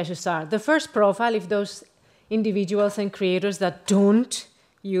 well, maybe I should start. The first profile, if those individuals and creators that don't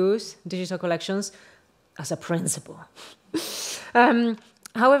use digital collections as a principle.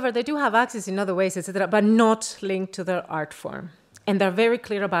 However, they do have access in other ways, etc., but not linked to their art form. And they're very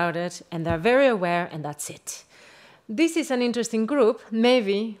clear about it, and they're very aware, and that's it. This is an interesting group,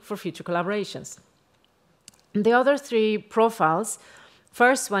 maybe for future collaborations. The other 3 profiles,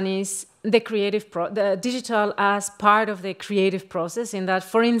 first one is the digital as part of the creative process, in that,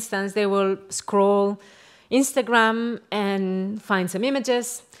 for instance, they will scroll Instagram and find some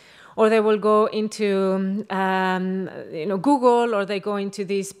images, or they will go into Google, or they go into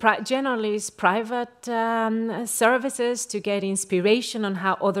these generalist private services to get inspiration on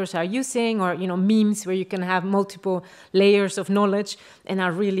how others are using, or memes where you can have multiple layers of knowledge and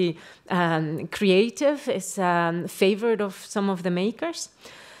are really creative is favored of some of the makers.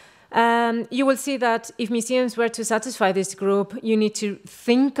 You will see that if museums were to satisfy this group, you need to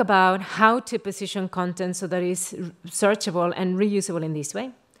think about how to position content so that it's searchable and reusable in this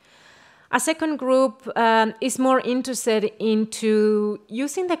way. A second group is more interested into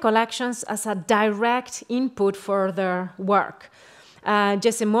using the collections as a direct input for their work.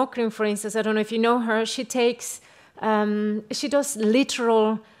 Jessie Mokrim, for instance, I don't know if you know her, she takes she does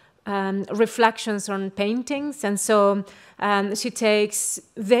literal reflections on paintings, and so she takes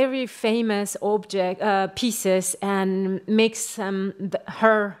very famous pieces and makes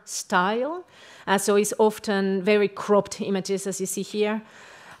her style. So it's often very cropped images, as you see here,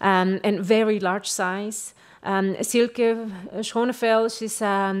 and very large size. Silke Schronefeld, she's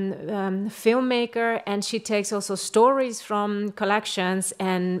a filmmaker, and she takes also stories from collections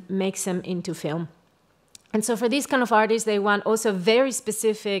and makes them into film. And so for these kind of artists, they want also very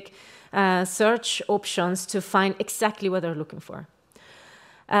specific search options to find exactly what they're looking for.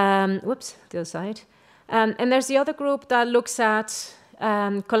 Whoops, the other side. And there's the other group that looks at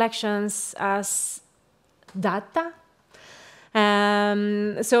collections as data.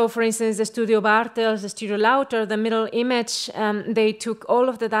 So, for instance, the Studio Bartels, the Studio Lauter, the middle image, they took all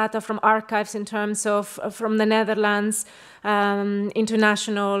of the data from archives in terms of from the Netherlands,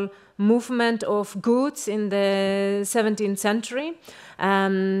 international movement of goods in the 17th century,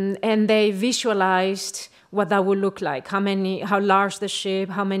 and they visualized what that would look like, how large the ship,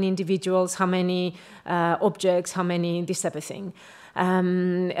 how many individuals, how many objects, how many, this type of thing.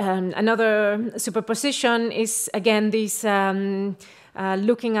 Another superposition is, again, this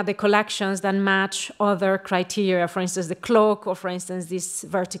looking at the collections that match other criteria, for instance, the clock, or for instance, these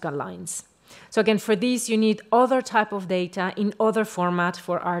vertical lines. So again, for these, you need other type of data in other format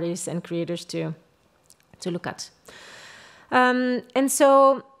for artists and creators to look at. And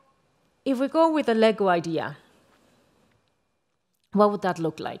so if we go with the Lego idea, what would that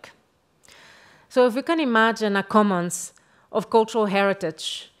look like? So if we can imagine a commons of cultural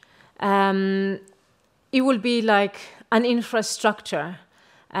heritage, it will be like an infrastructure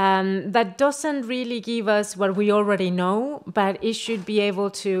that doesn't really give us what we already know, but it should be able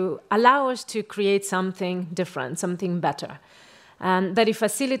to allow us to create something different, something better, that it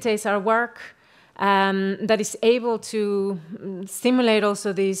facilitates our work, that is able to stimulate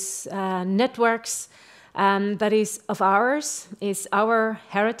also these networks, that is of ours, is our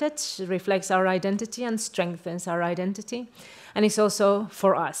heritage, reflects our identity and strengthens our identity, and it's also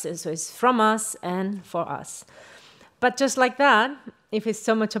for us, so it's from us and for us. But just like that, if it's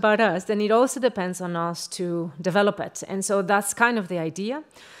so much about us, then it also depends on us to develop it. And so that's kind of the idea.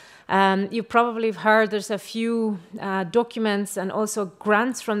 You probably have heard there's a few documents and also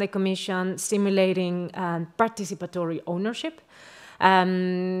grants from the Commission stimulating participatory ownership.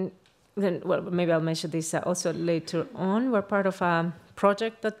 Then, well, maybe I'll mention this also later on. We're part of a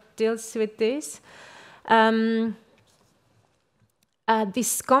project that deals with this.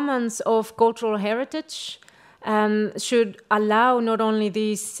 These commons of cultural heritage should allow not only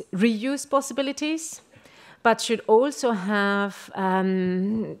these reuse possibilities, but should also have a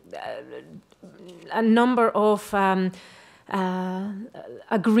number of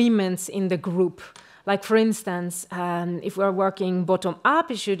agreements in the group. Like, for instance, if we're working bottom up,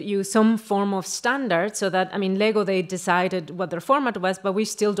 you should use some form of standard so that, I mean, Lego, they decided what their format was, but we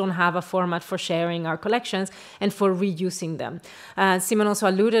still don't have a format for sharing our collections and for reusing them. Simon also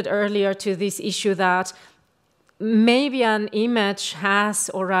alluded earlier to this issue that maybe an image has,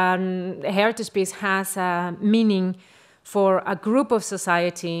 or a heritage piece has a meaning for a group of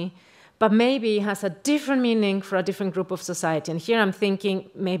society, but maybe it has a different meaning for a different group of society. And here I'm thinking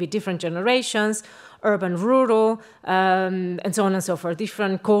maybe different generations, urban, rural, and so on and so forth,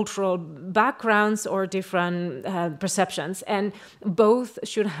 different cultural backgrounds or different perceptions. And both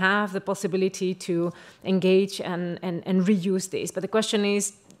should have the possibility to engage and reuse this. But the question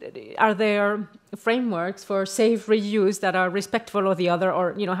is, are there frameworks for safe reuse that are respectful of the other,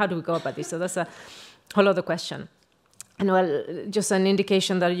 or, you know, how do we go about this? So that's a whole other question. And well, just an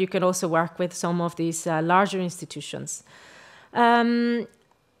indication that you can also work with some of these larger institutions. Then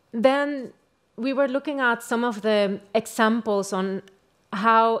we were looking at some of the examples on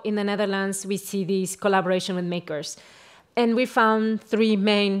how in the Netherlands we see these collaboration with makers. And we found three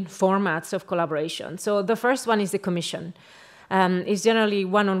main formats of collaboration. So the first one is the commission. It's generally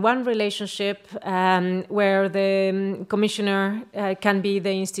one-on-one relationship where the commissioner can be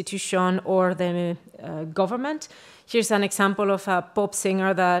the institution or the government. Here's an example of a pop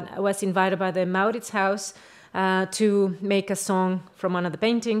singer that was invited by the Maurits House to make a song from one of the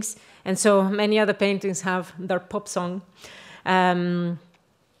paintings. And so many other paintings have their pop song. Many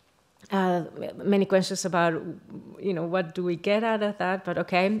questions about, you know, what do we get out of that? But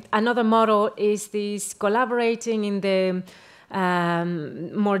okay. Another model is this collaborating in the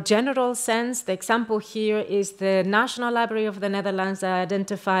more general sense. The example here is the National Library of the Netherlands that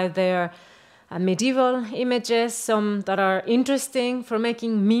identified their medieval images, some that are interesting for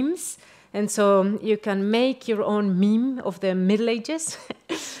making memes. And so you can make your own meme of the Middle Ages.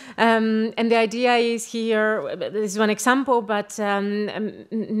 And the idea is here, this is one example, but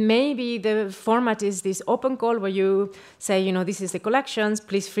maybe the format is this open call where you say, you know, this is the collections,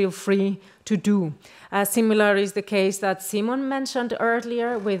 please feel free to do. Similar is the case that Simon mentioned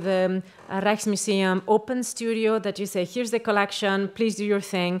earlier with the Rijksmuseum Open Studio, that you say, here's the collection, please do your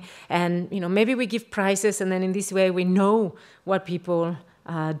thing. And, you know, maybe we give prizes, and then in this way we know what people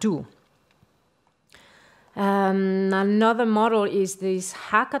do. Another model is this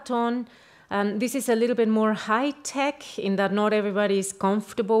hackathon. This is a little bit more high-tech in that not everybody is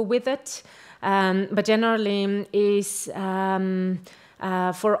comfortable with it, but generally is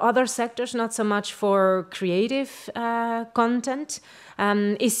for other sectors, not so much for creative content.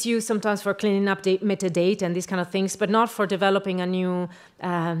 Is used sometimes for cleaning up metadata and these kind of things, but not for developing a new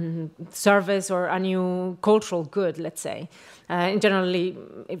service or a new cultural good, let's say. Generally,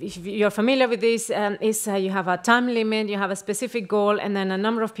 if you're familiar with this, you have a time limit, you have a specific goal, and then a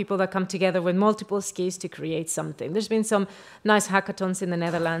number of people that come together with multiple skills to create something. There's been some nice hackathons in the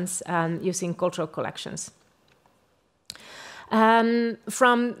Netherlands using cultural collections.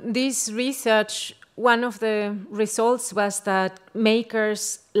 From this research, one of the results was that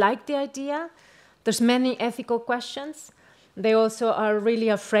makers like the idea. There's many ethical questions. They also are really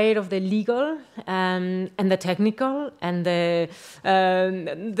afraid of the legal and the technical and the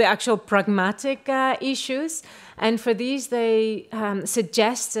actual pragmatic issues. And for these, they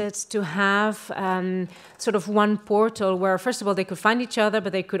suggested to have sort of one portal where, first of all, they could find each other,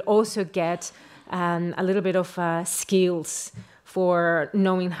 but they could also get a little bit of skills for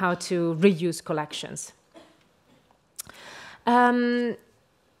knowing how to reuse collections. In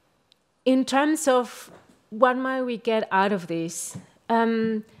terms of what might we get out of this,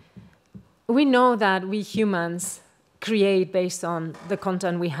 we know that we humans create based on the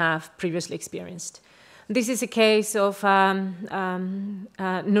content we have previously experienced. This is a case of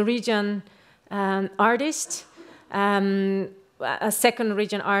Norwegian artist. A second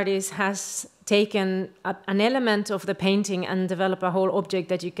Norwegian artist has taken an element of the painting and developed a whole object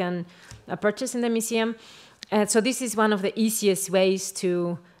that you can purchase in the museum. So this is one of the easiest ways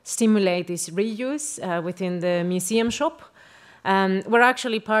to stimulate this reuse within the museum shop. We're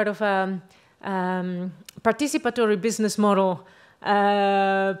actually part of a participatory business model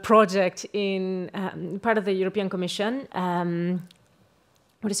project in part of the European Commission.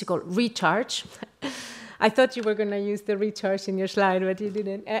 What is it called? Recharge. I thought you were going to use the recharge in your slide, but you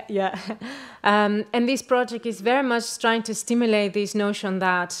didn't. Yeah. And this project is very much trying to stimulate this notion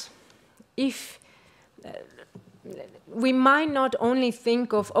that if we might not only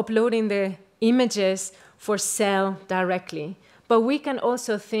think of uploading the images for sale directly, but we can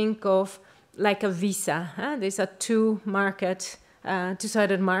also think of like a visa. There's a two-sided market.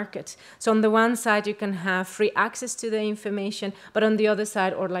 So on the one side, you can have free access to the information, but on the other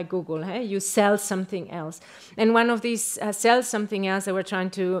side, or like Google, you sell something else. And one of these sell something else that we're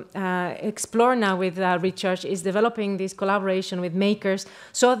trying to explore now with research is developing this collaboration with makers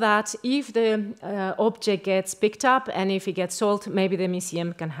so that if the object gets picked up and if it gets sold, maybe the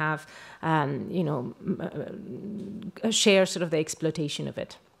museum can have, share sort of the exploitation of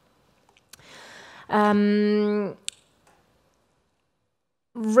it.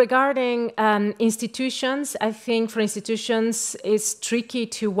 Regarding institutions, I think for institutions it's tricky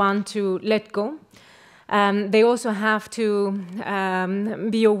to want to let go. They also have to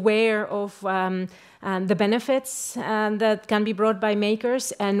be aware of the benefits that can be brought by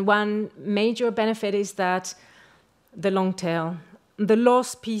makers. And one major benefit is that the long tail, the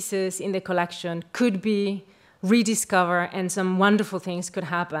lost pieces in the collection could be rediscovered and some wonderful things could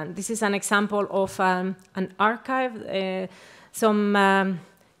happen. This is an example of an archive. Some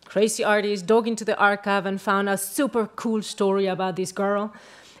crazy artist dug into the archive and found a super cool story about this girl.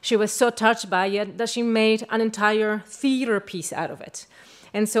 She was so touched by it that she made an entire theater piece out of it.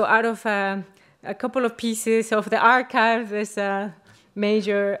 And so out of a couple of pieces of the archive, there's a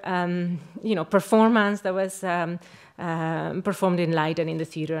major performance that was performed in Leiden in the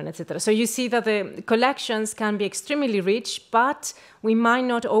theater, and etc. So you see that the collections can be extremely rich, but we might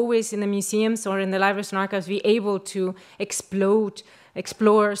not always in the museums or in the libraries and archives be able to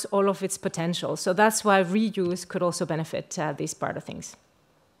explores all of its potential. So that's why reuse could also benefit this part of things.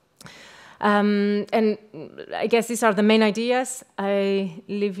 And I guess these are the main ideas. I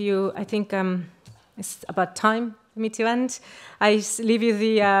leave you, I think it's about time for me to end. I leave you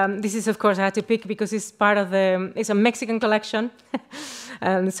the, this is of course I had to pick because it's part of the, it's a Mexican collection.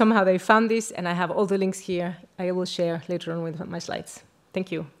 And somehow they found this and I have all the links here. I will share later on with my slides.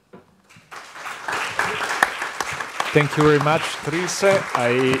 Thank you. Thank you very much, Therese.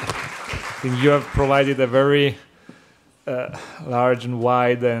 I think you have provided a very large and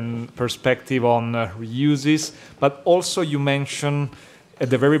wide and perspective on reuses, but also you mentioned at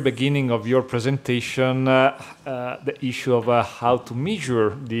the very beginning of your presentation the issue of how to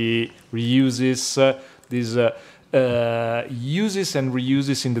measure the reuses, these uses and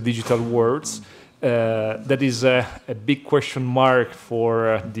reuses in the digital worlds. That is a big question mark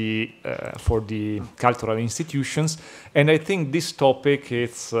for the cultural institutions, and I think this topic,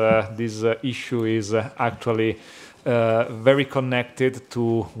 this issue is actually very connected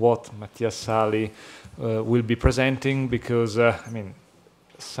to what Mattias Sali will be presenting, because I mean,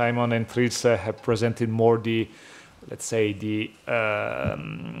 Simon and Tris have presented more the, let's say, the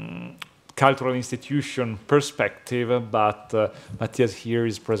cultural institution perspective, but Mattias here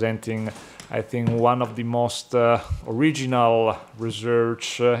is presenting, I think, one of the most original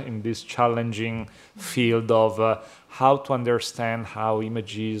research in this challenging field of how to understand how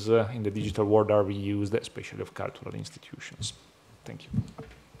images in the digital world are reused, especially of cultural institutions. Thank you.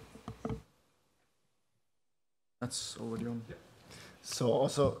 That's already on. Yeah. So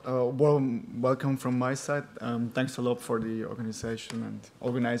also, warm welcome from my side. Thanks a lot for the organization and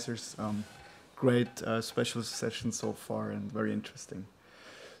organizers. Great special session so far and very interesting.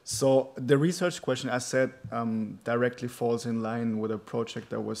 So the research question, as said, directly falls in line with a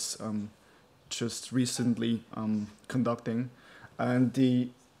project that was just recently conducting. And the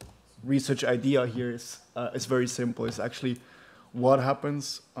research idea here is very simple. It's actually what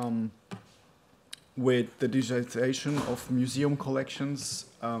happens with the digitalization of museum collections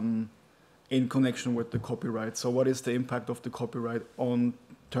in connection with the copyright. So what is the impact of the copyright on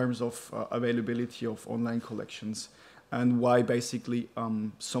terms of availability of online collections, and why basically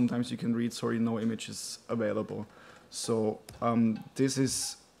sometimes you can read, sorry, no images available. So this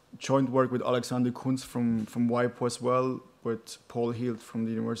is joint work with Alexander Kunz from WIPO as well, with Paul Hield from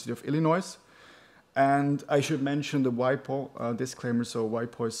the University of Illinois. And I should mention the WIPO disclaimer. So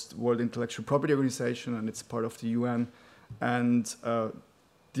WIPO is the World Intellectual Property Organization, and it's part of the UN. And the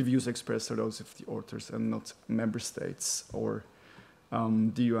views expressed are those of the authors and not member states or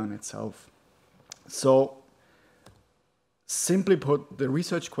the UN itself. So simply put, the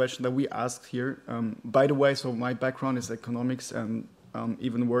research question that we asked here, by the way, so my background is economics, and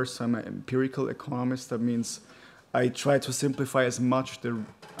even worse, I'm an empirical economist. That means I try to simplify as much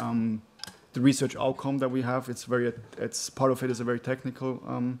the research outcome that we have. It's part of it is a very technical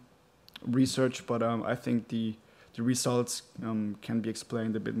research, but I think the results can be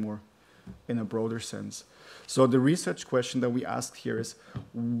explained a bit more in a broader sense. So the research question that we asked here is,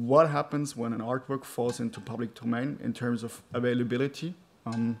 what happens when an artwork falls into public domain in terms of availability,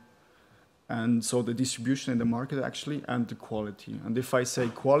 and so the distribution in the market actually, and the quality. And if I say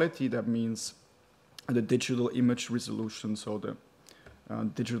quality, that means the digital image resolution, so the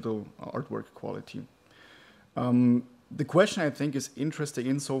digital artwork quality. The question, I think, is interesting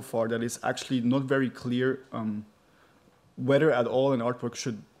insofar that it's actually not very clear whether at all an artwork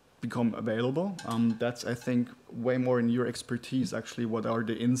should become available. That's, I think, way more in your expertise, actually. What are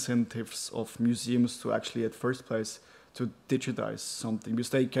the incentives of museums to actually, at first place, to digitize something?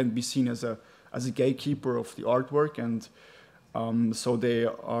 Because they can be seen as a gatekeeper of the artwork, and so they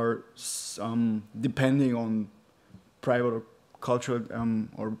are depending on private or cultural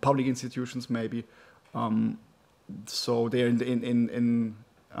or public institutions, maybe. So they're in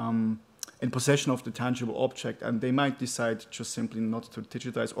possession of the tangible object, and they might decide just simply not to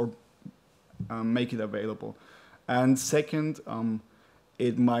digitize or make it available. And second,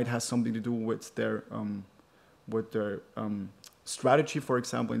 it might have something to do with their strategy, for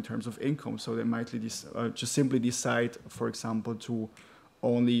example, in terms of income. So they might just simply decide, for example, to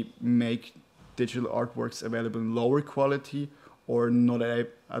only make digital artworks available in lower quality or not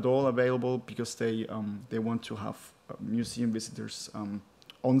at all available, because they want to have museum visitors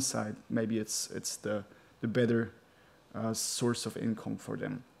on site. Maybe it's the better source of income for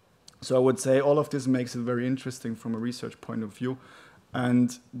them. So I would say all of this makes it very interesting from a research point of view,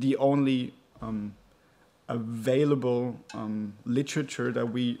 and the only available literature that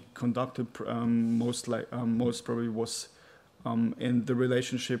we conducted most probably was in the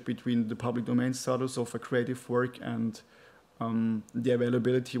relationship between the public domain status of a creative work and the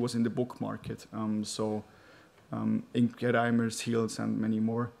availability was in the book market. So Inge Reimers, Hills, and many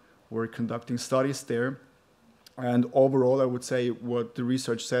more were conducting studies there. And overall, I would say what the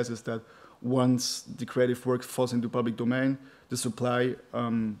research says is that once the creative work falls into public domain, the supply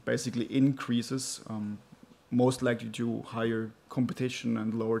basically increases, most likely due to higher competition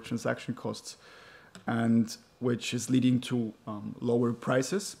and lower transaction costs, and which is leading to lower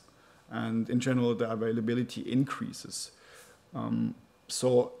prices, and in general the availability increases.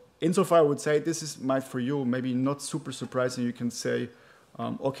 So insofar, I would say this might for you maybe not super surprising. You can say,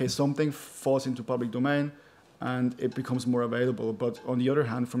 okay, something falls into public domain and it becomes more available. But on the other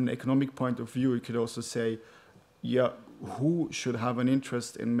hand, from an economic point of view, you could also say, yeah, who should have an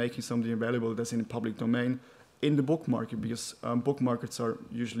interest in making something available that's in the public domain in the book market? Because book markets are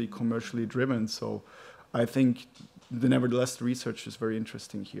usually commercially driven. So I think nevertheless, the research is very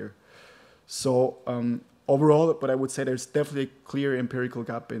interesting here. So overall, but I would say there's definitely a clear empirical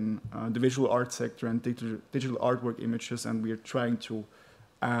gap in the visual art sector and digital artwork images, and we are trying to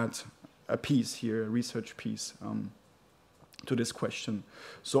add a piece here, a research piece, to this question.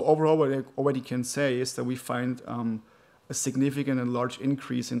 So overall, what I already can say is that we find a significant and large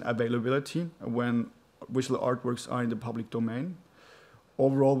increase in availability when visual artworks are in the public domain.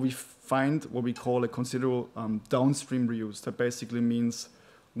 Overall, we find what we call a considerable downstream reuse. That basically means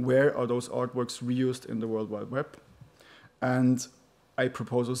where are those artworks reused in the World Wide Web. And I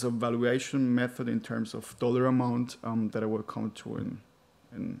propose also a valuation method in terms of dollar amount that I will come to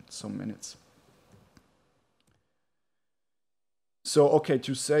in some minutes. So, okay,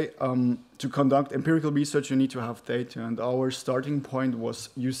 to say, to conduct empirical research, you need to have data. And our starting point was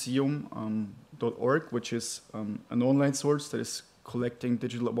useum.org, which is an online source that is collecting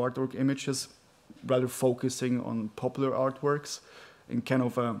digital artwork images, rather focusing on popular artworks in kind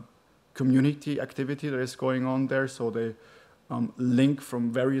of a community activity that is going on there. So they link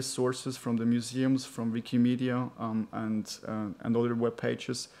from various sources, from the museums, from Wikimedia, and other web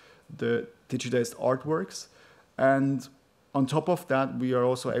pages, the digitized artworks. And on top of that, we are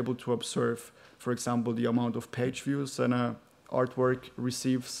also able to observe, for example, the amount of page views an artwork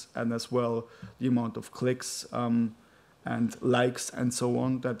receives, and as well the amount of clicks and likes and so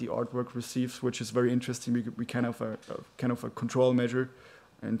on that the artwork receives, which is very interesting. We kind of a control measure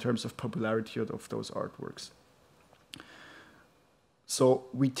in terms of popularity of those artworks. So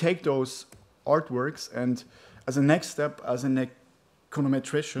we take those artworks, and as a next step, as an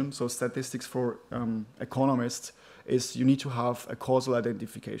econometrician, so statistics for economists, is you need to have a causal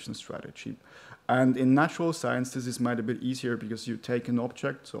identification strategy. And in natural science, this is might a bit easier because you take an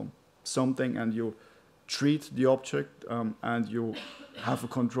object, so something, and you treat the object, and you have a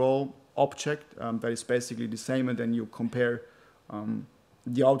control object that is basically the same, and then you compare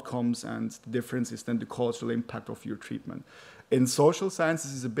the outcomes, and the difference is then the causal impact of your treatment. In social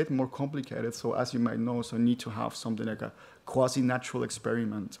sciences, it's a bit more complicated, so as you might know, so you need to have something like a quasi-natural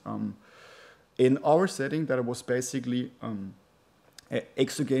experiment. In our setting, that was basically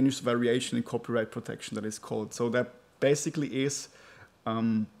exogenous variation in copyright protection, that is called. So that basically is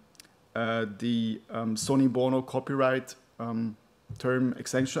the Sony Bono Copyright Term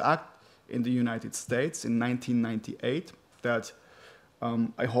Extension Act in the United States in 1998 that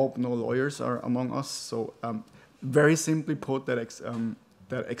I hope no lawyers are among us. So very simply put, that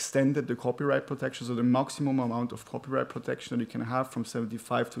extended the copyright protection, so the maximum amount of copyright protection that you can have from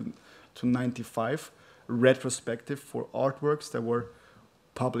 75 to 95, retrospective for artworks that were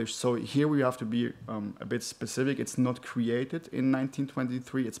published. So here we have to be a bit specific. It's not created in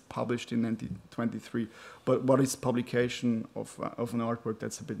 1923, it's published in 1923. But what is publication of an artwork?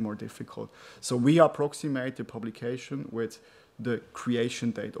 That's a bit more difficult. So we approximate the publication with the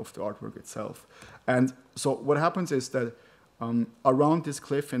creation date of the artwork itself. And so what happens is that around this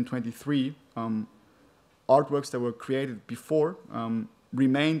cliff in 23, artworks that were created before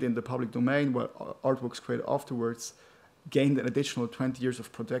remained in the public domain, where artworks created afterwards gained an additional 20 years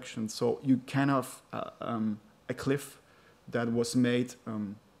of protection. So you can have a cliff that was made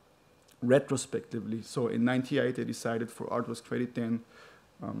retrospectively. So in 98, they decided for artworks created then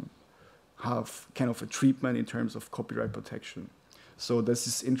have kind of a treatment in terms of copyright protection. So this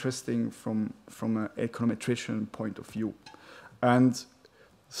is interesting from an econometrician point of view. And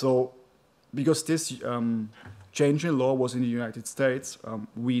so because this change in law was in the United States,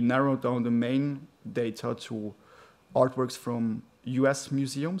 we narrowed down the main data to artworks from US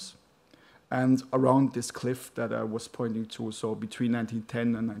museums and around this cliff that I was pointing to, so between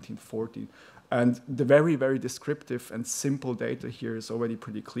 1910 and 1940. And the very, very descriptive and simple data here is already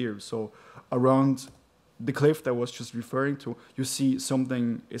pretty clear. So around the cliff that I was just referring to, you see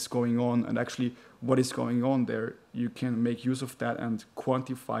something is going on, and actually what is going on there, you can make use of that and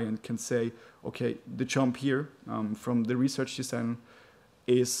quantify and can say, okay, the jump here from the research design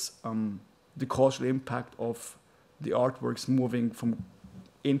is the causal impact of the artworks moving from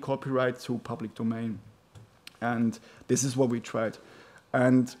in copyright to public domain. And this is what we tried.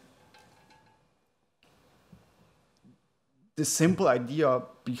 And the simple idea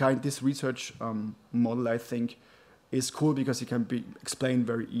behind this research model, I think, is cool because it can be explained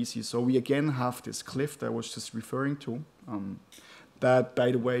very easy. So we again have this cliff that I was just referring to. That,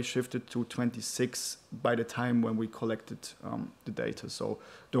 by the way, shifted to 26 by the time when we collected the data. So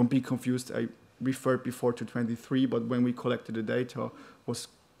don't be confused. I referred before to 23, but when we collected the data was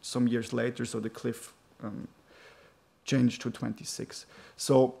some years later, so the cliff changed to 26.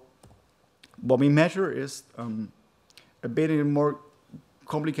 So what we measure is a bit in a more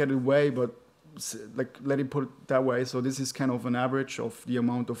complicated way, but like let it put it that way. So this is kind of an average of the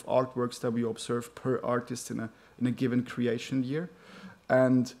amount of artworks that we observe per artist in a given creation year.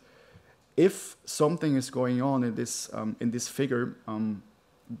 And if something is going on in this figure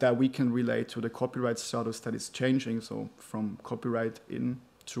that we can relate to the copyright status that is changing, so from copyright in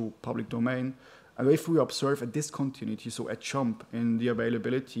to public domain, and if we observe a discontinuity, so a jump in the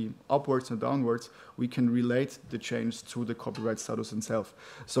availability upwards and downwards, we can relate the change to the copyright status itself.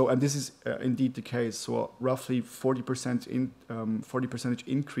 So, and this is indeed the case. So roughly 40%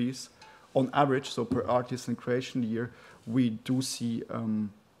 increase on average, so per artist and creation year, we do see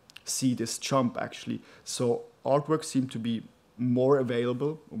this jump actually. So artworks seem to be more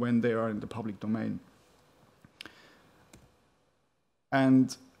available when they are in the public domain.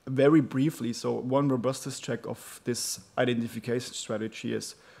 And very briefly, so one robustness check of this identification strategy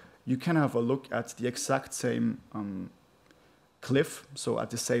is you can have a look at the exact same cliff, so at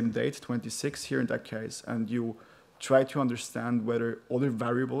the same date, 26 here in that case, and you try to understand whether other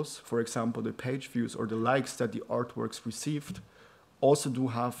variables, for example, the page views or the likes that the artworks received, also do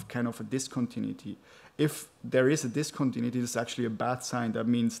have kind of a discontinuity. If there is a discontinuity, it's actually a bad sign. That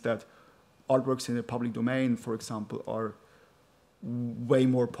means that artworks in the public domain, for example, are way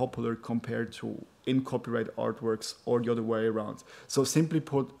more popular compared to in copyright artworks or the other way around. So simply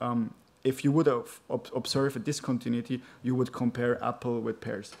put, if you would have observed a discontinuity, you would compare apple with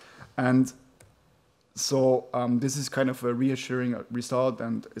pears. And so this is kind of a reassuring result,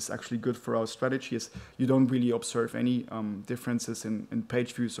 and it's actually good for our strategy. Is you don't really observe any differences in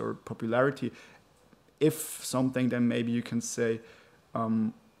page views or popularity. If something, then maybe you can say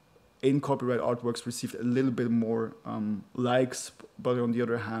in copyright artworks received a little bit more likes, but on the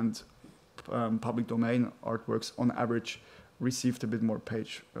other hand, public domain artworks on average received a bit more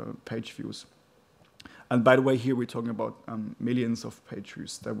page views. And by the way, here we're talking about millions of page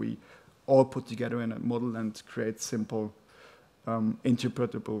views that we all put together in a model and create simple,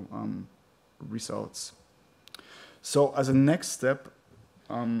 interpretable results. So as a next step,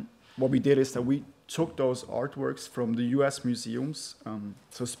 what we did is that we took those artworks from the US museums,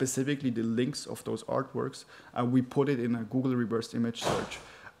 so specifically the links of those artworks, and we put it in a Google reverse image search.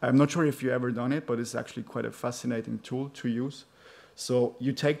 I'm not sure if you've ever done it, but it's actually quite a fascinating tool to use. So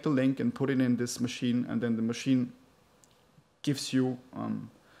you take the link and put it in this machine, and then the machine gives you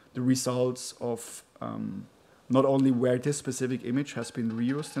the results of not only where this specific image has been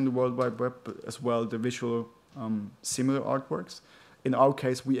reused in the World Wide Web, but as well the visual similar artworks. In our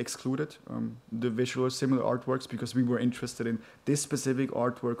case, we excluded the visual similar artworks because we were interested in this specific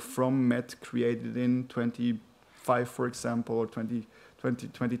artwork from Met created in 25, for example, or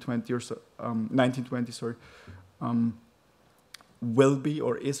 2020 or so, 1920, sorry, will be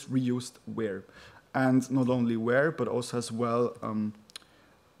or is reused where. And not only where, but also as well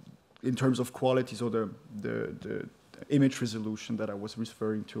in terms of quality, so the image resolution that I was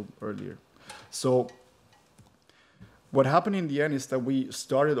referring to earlier. So what happened in the end is that we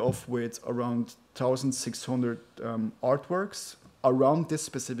started off with around 1,600 artworks around this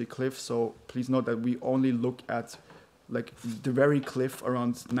specific cliff. So please note that we only look at like the very cliff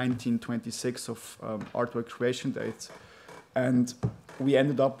around 1926 of artwork creation dates. And we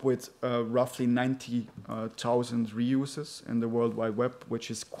ended up with roughly 90,000 reuses in the World Wide Web,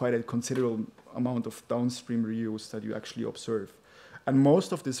 which is quite a considerable amount of downstream reuse that you actually observe. And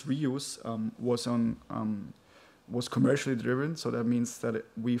most of this reuse was commercially driven, so that means that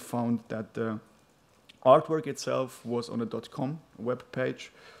we found that the artwork itself was on a .com web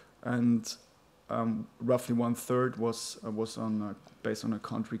page, and roughly 1/3 was on based on a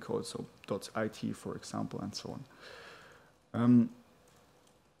country code, so .it, for example, and so on.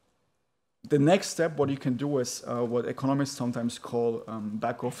 The next step, what you can do is what economists sometimes call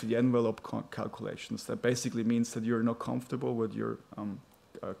back of the envelope calculations. That basically means that you're not comfortable with your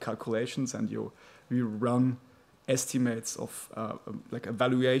calculations, and you run estimates of like a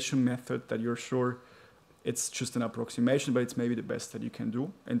valuation method that you're sure it's just an approximation, but it's maybe the best that you can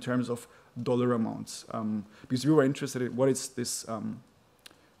do in terms of dollar amounts. Because we were interested in what is this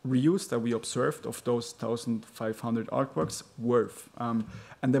reuse that we observed of those 1,500 artworks worth.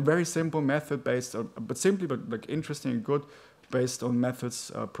 And a very simple method based on, but like interesting and good, based on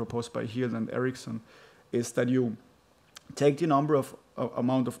methods proposed by Hill and Erickson, is that you take the number of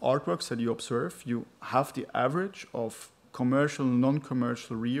amount of artworks that you observe, you have the average of commercial,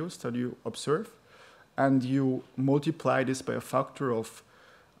 non-commercial reuse that you observe, and you multiply this by a factor of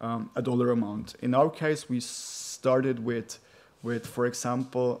a dollar amount. In our case, we started with for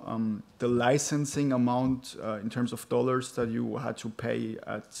example, the licensing amount in terms of dollars that you had to pay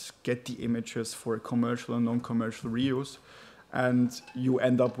at Getty Images for a commercial and non-commercial reuse. And you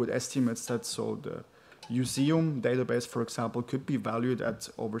end up with estimates that so the museum database, for example, could be valued at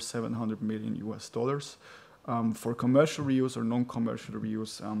over 700 million US dollars for commercial reuse or non-commercial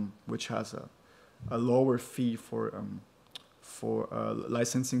reuse, which has a lower fee for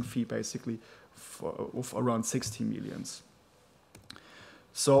licensing fee, basically, of around 60 millions.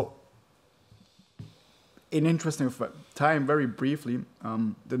 So, in interesting time, very briefly,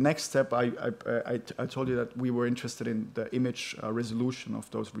 the next step, I told you that we were interested in the image resolution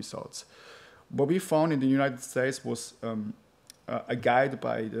of those results. What we found in the United States was a guide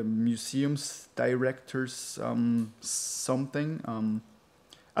by the museum's directors,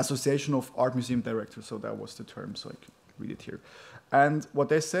 Association of Art Museum Directors, so that was the term, so I can read it here. And what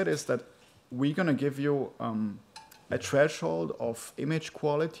they said is that we're going to give you a threshold of image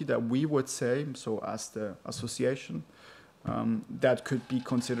quality that we would say, so as the association, that could be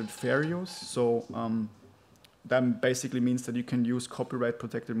considered fair use. So that basically means that you can use copyright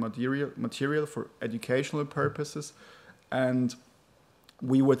protected material for educational purposes, and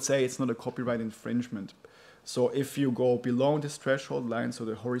we would say it's not a copyright infringement. So if you go below this threshold line, so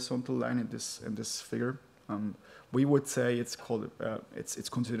the horizontal line in this figure, we would say it's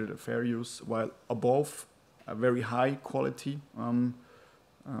considered a fair use, while above a very high quality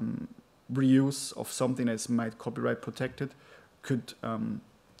reuse of something that's might copyright protected could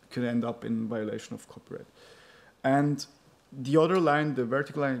end up in violation of copyright. And the other line, the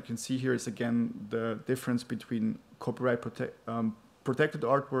vertical line you can see here, is again the difference between copyright protected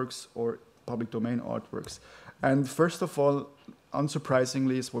artworks or public domain artworks. And first of all,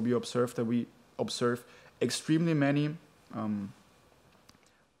 unsurprisingly, is what we observed, that we observe extremely many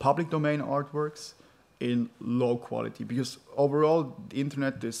public domain artworks in low quality, because overall the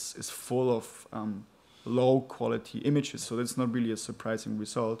internet is full of low quality images, so that's not really a surprising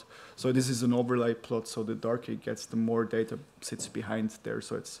result. So this is an overlay plot, so the darker it gets, the more data sits behind there,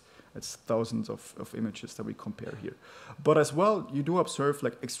 so it's thousands of images that we compare here. But as well, you do observe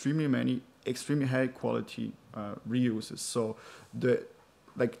like extremely many extremely high quality reuses. So the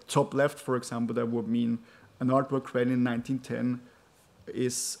top left, for example, that would mean an artwork created in 1910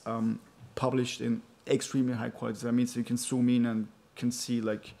 is published in extremely high quality. That means you can zoom in and can see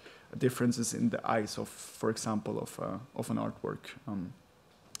like differences in the eyes of, for example, of an artwork,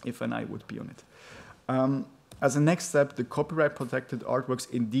 if an eye would be on it. As a next step, the copyright protected artworks,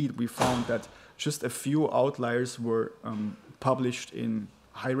 indeed, we found that just a few outliers were published in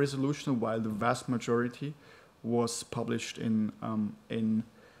high resolution, while the vast majority was published in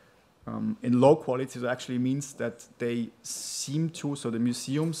low quality. That actually means that they seem to, so the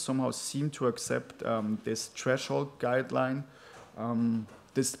museums somehow seem to accept this threshold guideline,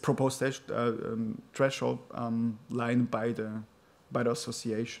 this proposed threshold line by the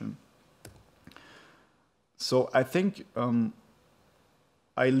association. So I think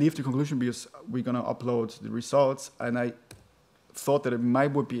I leave the conclusion because we're going to upload the results, and I thought that it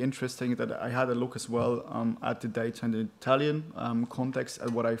would be interesting that I had a look as well at the data in the Italian context.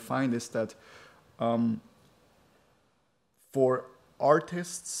 And what I find is that for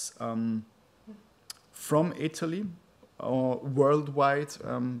artists from Italy, worldwide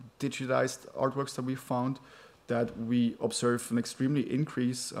digitized artworks that we found, that we observe an extremely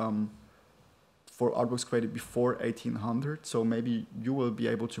increase for artworks created before 1800. So maybe you will be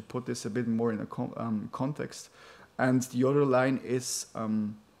able to put this a bit more in a context. And the other line is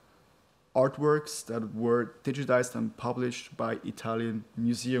artworks that were digitized and published by Italian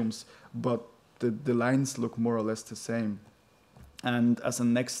museums, but the lines look more or less the same. And as a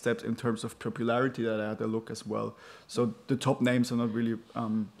next step in terms of popularity, that I had a look as well. So the top names are not really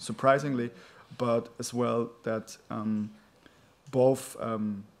surprisingly, but as well that both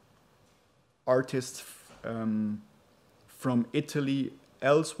artists from Italy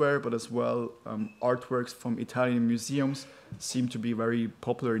elsewhere, but as well artworks from Italian museums seem to be very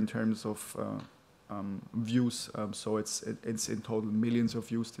popular in terms of views. So it's in total millions of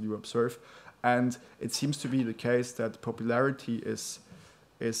views that you observe. And it seems to be the case that popularity is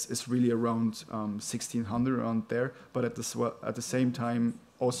really around 1600, around there. But at the same time,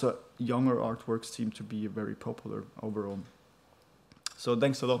 also younger artworks seem to be very popular overall. So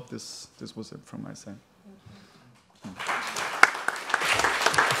thanks a lot. This was it from my side.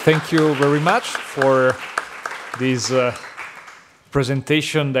 Thank you very much for this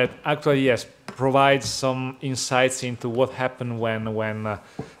presentation that actually, yes, provide some insights into what happened when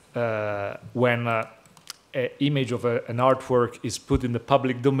an image of an artwork is put in the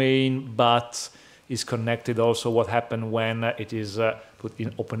public domain, but is connected also what happened when it is put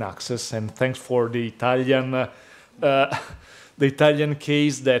in open access. And thanks for the Italian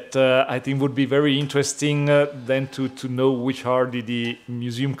case that I think would be very interesting then to know which are the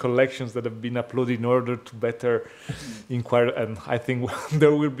museum collections that have been uploaded in order to better inquire. And I think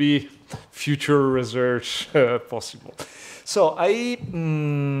there will be future research possible. So I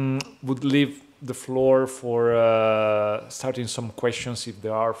would leave the floor for starting some questions if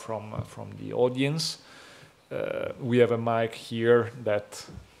there are from the audience. We have a mic here that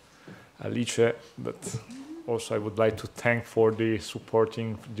Alice, that also I would like to thank for the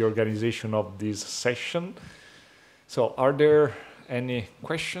supporting the organization of this session. So are there any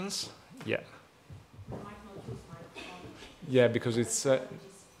questions? Yeah. I might not use my phone. Yeah, because it's,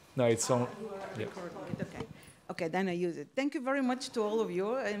 no, it's on. Yeah. Okay. Okay, then I use it. Thank you very much to all of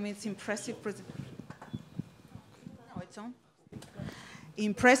you. I mean, it's impressive. No, it's on.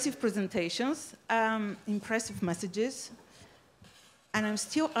 Impressive presentations, impressive messages. And I'm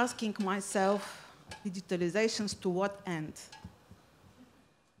still asking myself, digitalizations to what end?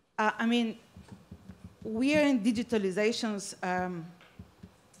 I mean, we are in digitalization's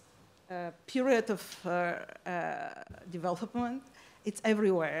period of development. It's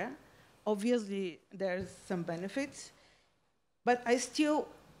everywhere. Obviously, there's some benefits. But I still,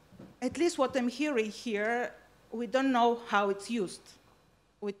 at least what I'm hearing here, we don't know how it's used,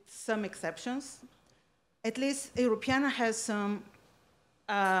 with some exceptions. At least Europeana has some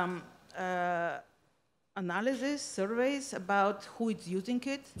analysis, surveys about who is using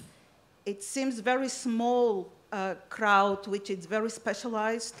it. It seems very small crowd, which is very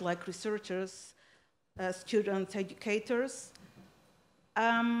specialized, like researchers, students, educators.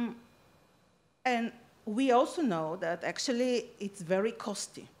 And we also know that actually it's very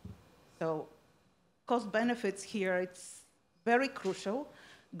costly. So cost benefits here, it's very crucial.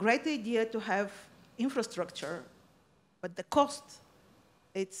 Great idea to have infrastructure, but the cost,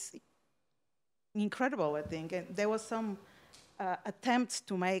 it's incredible, I think. And there was some attempts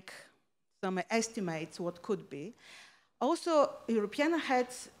to make some estimates what could be. Also, Europeana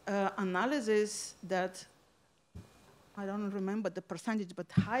had analysis that, I don't remember the percentage,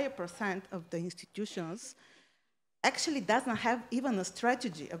 but higher percent of the institutions actually doesn't have even a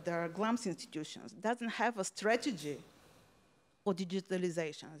strategy of their GLAMS institutions, doesn't have a strategy for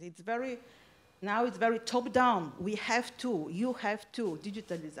digitalization. It's very, now it's very top down. We have to, you have to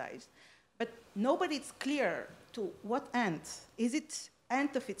digitalize. But nobody's clear to what end. Is it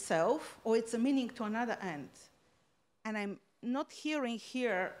end of itself, or it's a meaning to another end? And I'm not hearing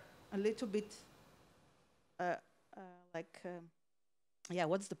here a little bit yeah,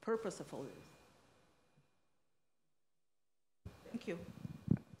 what's the purpose of all this? Thank you.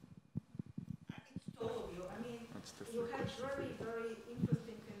 It's to all of you. I mean, you had very, very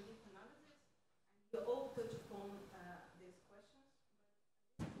interesting and deep analysis, and you all touched upon these questions.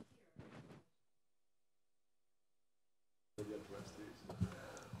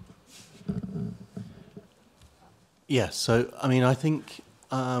 Yes, so I mean, I think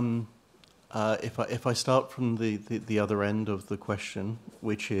if I start from the other end of the question,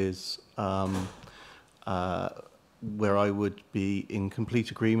 which is where I would be in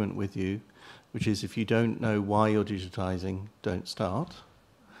complete agreement with you, which is if you don't know why you're digitizing, don't start.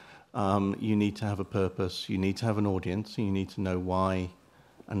 You need to have a purpose, you need to have an audience, and you need to know why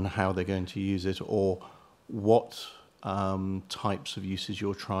and how they're going to use it, or what types of uses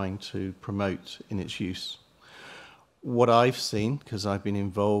you're trying to promote in its use. What I've seen, because I've been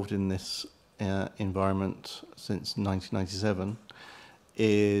involved in this environment since 1997,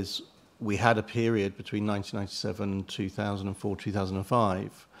 is we had a period between 1997 and 2004,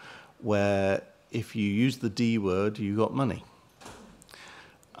 2005, where if you used the D word, you got money.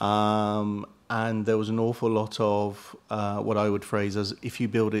 And there was an awful lot of what I would phrase as, if you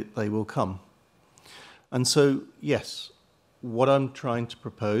build it, they will come. And so, yes, what I'm trying to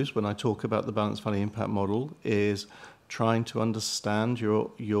propose when I talk about the balanced value impact model is trying to understand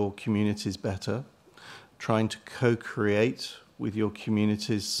your communities better, trying to co-create with your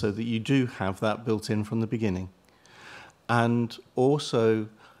communities so that you do have that built in from the beginning. And also,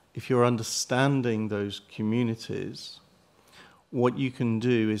 if you're understanding those communities, what you can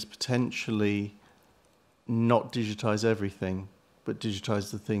do is potentially not digitize everything, but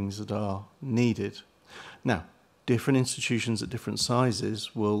digitize the things that are needed. Now, different institutions at different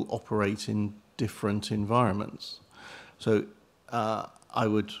sizes will operate in different environments. So I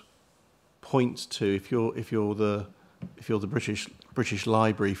would point to, if you're the British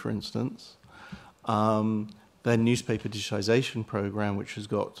Library, for instance, Their newspaper digitization program, which has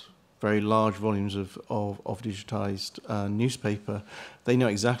got very large volumes of digitized newspaper, they know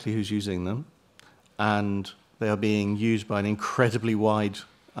exactly who's using them, and they are being used by an incredibly wide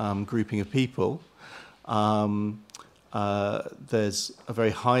grouping of people. There's a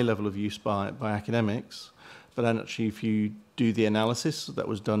very high level of use by academics, but then actually if you do the analysis that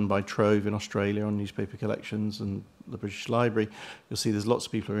was done by Trove in Australia on newspaper collections and the British Library, you'll see there's lots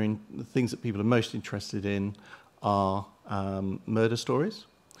of people who are in, the things that people are most interested in are murder stories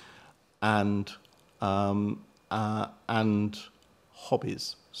and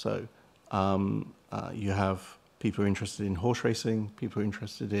hobbies. So you have people who are interested in horse racing, people who are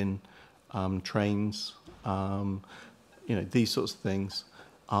interested in trains, you know, these sorts of things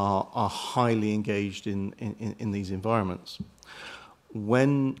are highly engaged in these environments.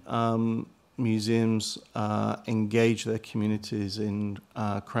 When museums engage their communities in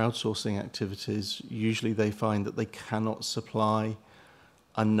crowdsourcing activities, usually they find that they cannot supply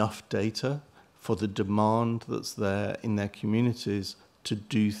enough data for the demand that's there in their communities to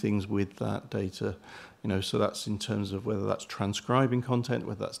do things with that data. You know, so that's in terms of whether that's transcribing content,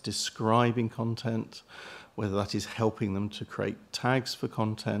 whether that's describing content, whether that is helping them to create tags for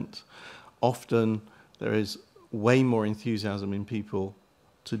content. Often there is way more enthusiasm in people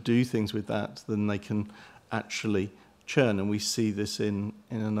to do things with that than they can actually churn, and we see this in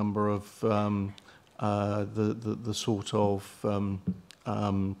a number of the sort of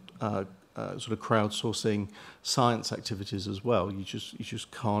sort of crowdsourcing science activities as well. You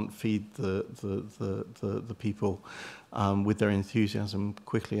just can't feed the people with their enthusiasm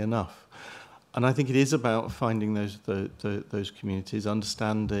quickly enough. And I think it is about finding those communities,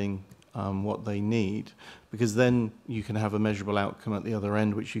 understanding what they need, because then you can have a measurable outcome at the other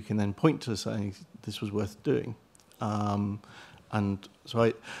end, which you can then point to saying this was worth doing. And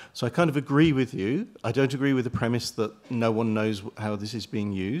so I kind of agree with you. I don't agree with the premise that no one knows how this is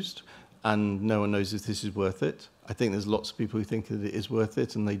being used and no one knows if this is worth it. I think there's lots of people who think that it is worth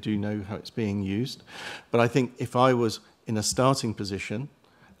it and they do know how it's being used. But I think if I was in a starting position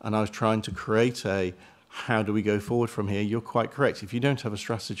and I was trying to create a how do we go forward from here, you're quite correct. If you don't have a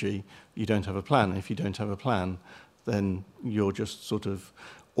strategy, you don't have a plan. And if you don't have a plan, then you're just sort of,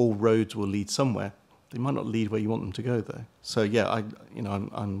 all roads will lead somewhere. They might not lead where you want them to go, though. So yeah,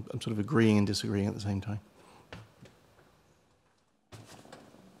 I'm sort of agreeing and disagreeing at the same time.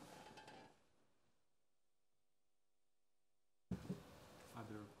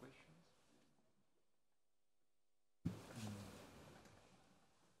 Other questions?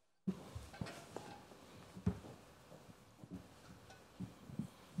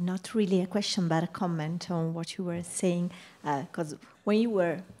 Not really a question, but a comment on what you were saying. Because when you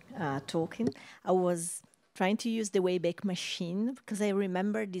were talking, I was trying to use the Wayback Machine, because I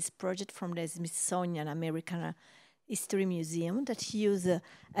remember this project from the Smithsonian American History Museum that used a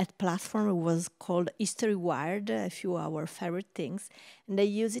platform. It was called History Wired, a few of our favorite things. And they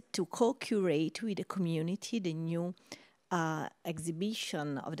use it to co-curate with the community the new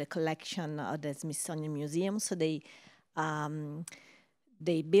exhibition of the collection of the Smithsonian Museum. So they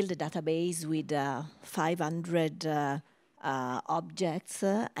build a database with 500 objects,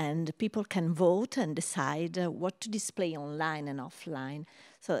 and people can vote and decide what to display online and offline.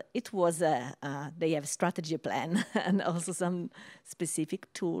 So it was they have a strategy plan and also some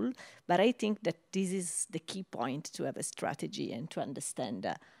specific tool. But I think that this is the key point, to have a strategy and to understand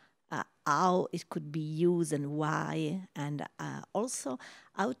how it could be used and why, and also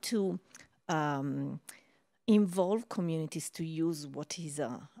how to involve communities to use what is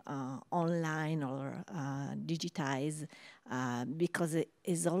online or digitized, because it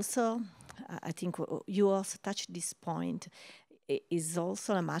is also, I think you also touched this point, it is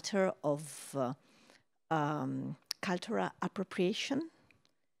also a matter of cultural appropriation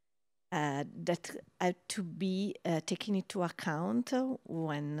that have to be taken into account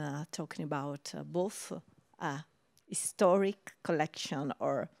when talking about both historic collection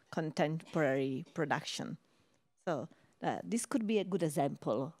or contemporary production. So this could be a good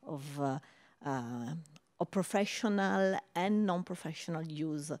example of professional and non-professional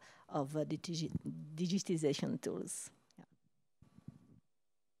use of digitization tools.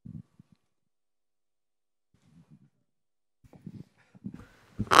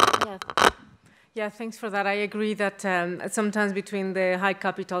 Yeah, thanks for that. I agree that sometimes between the high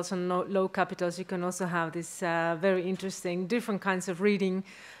capitals and low capitals, you can also have this very interesting, different kinds of reading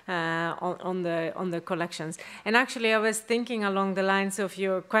on the collections. And actually, I was thinking along the lines of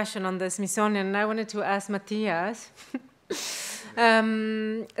your question on the Smithsonian, and I wanted to ask Matthias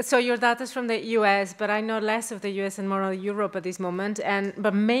So your data is from the US, but I know less of the US and more of Europe at this moment.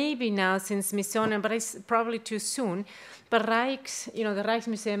 But maybe now, since Missionen, but it's probably too soon. But Rijks, the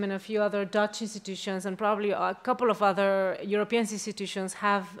Rijksmuseum and a few other Dutch institutions and probably a couple of other European institutions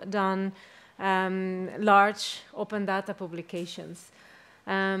have done large open data publications.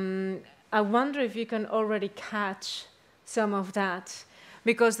 I wonder if you can already catch some of that.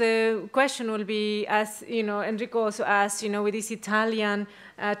 Because the question will be, as Enrico also asked, with this Italian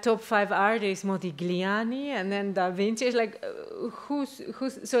top 5 artists, Modigliani and then Da Vinci, it's like, who's?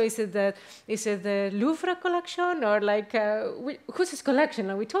 So is it the Louvre collection or like whose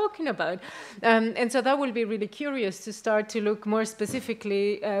collection are we talking about? And so that will be really curious to start to look more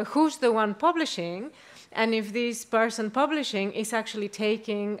specifically who's the one publishing. And if this person publishing is actually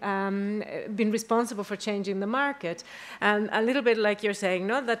been responsible for changing the market, and a little bit like you're saying,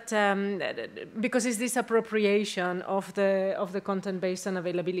 no, that because it's this appropriation of the content based on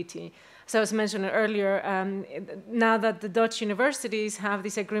availability. So as mentioned earlier, now that the Dutch universities have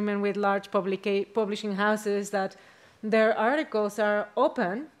this agreement with large publishing houses that their articles are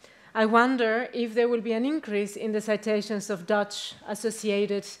open, I wonder if there will be an increase in the citations of Dutch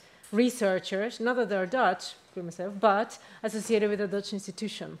associated researchers, not that they're Dutch, myself, but associated with a Dutch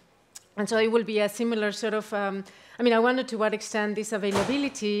institution. And so it will be a similar sort of, I wonder to what extent this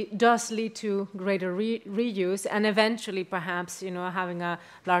availability does lead to greater reuse and eventually perhaps, having a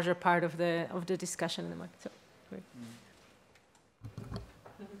larger part of the discussion in the market. So, great.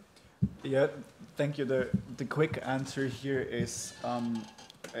 Yeah, thank you. The quick answer here is,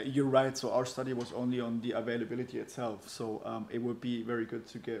 you're right, so our study was only on the availability itself, so it would be very good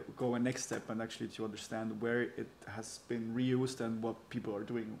to go a next step and actually to understand where it has been reused and what people are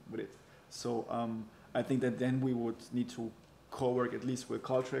doing with it. So I think that then we would need to co-work at least with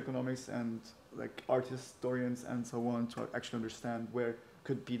cultural economics and like art historians and so on to actually understand where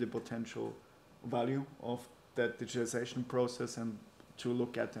could be the potential value of that digitalization process and to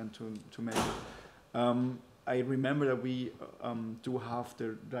look at and to measure. I remember that we do have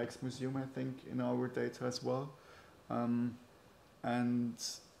the Rijksmuseum, I think, in our data as well.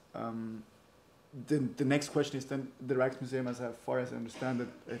 The next question is then the Rijksmuseum, as far as I understand it,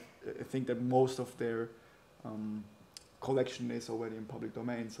 I think that most of their collection is already in public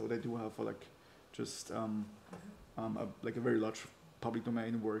domain, so they do have a very large public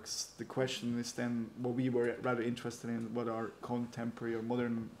domain works. The question is then what we were rather interested in, what our contemporary or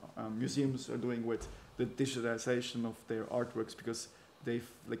modern museums are doing with the digitalization of their artworks, because they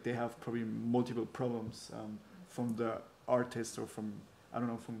have probably multiple problems from the artist or from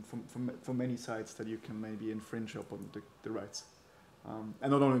many sides that you can maybe infringe upon the rights.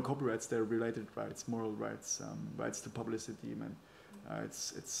 And not only copyrights, they're related rights, moral rights, rights to publicity.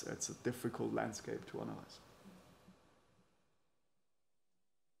 It's a difficult landscape to analyze.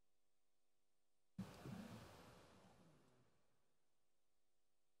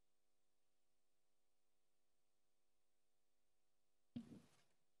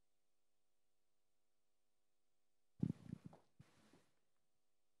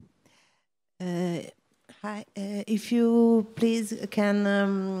 Hi, if you please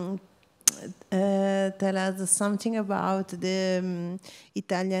can tell us something about the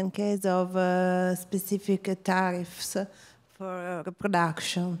Italian case of specific tariffs for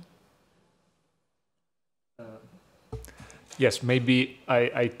reproduction. Yes, maybe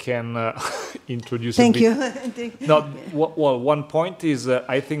I can introduce Thank a bit. you. No, well, one point is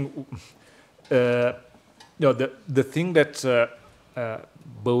I think the thing that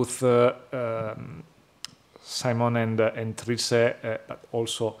both Simon and Trise, but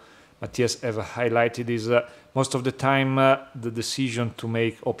also Matthias have highlighted is most of the time the decision to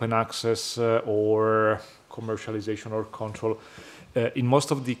make open access or commercialization or control, in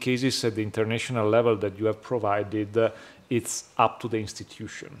most of the cases at the international level that you have provided, it's up to the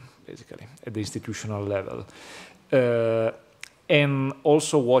institution, basically, at the institutional level. And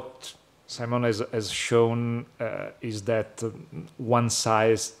also what Simon has shown is that one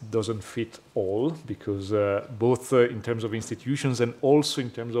size doesn't fit all, because both in terms of institutions and also in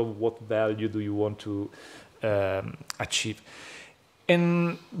terms of what value do you want to achieve.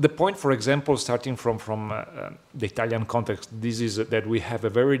 And the point, for example, starting from the Italian context, this is that we have a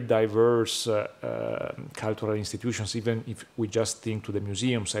very diverse cultural institutions, even if we just think to the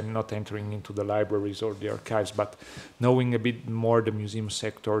museums. I'm not entering into the libraries or the archives, but knowing a bit more the museum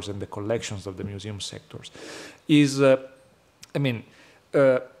sectors and the collections of the museum sectors is,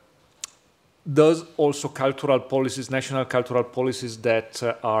 Those also cultural policies, national cultural policies that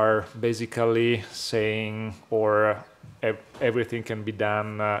are basically saying or everything can be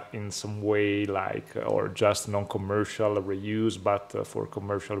done in some way, like or just non-commercial reuse, but for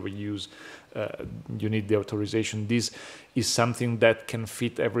commercial reuse you need the authorization. This is something that can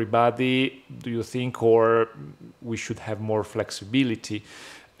fit everybody, do you think, or we should have more flexibility?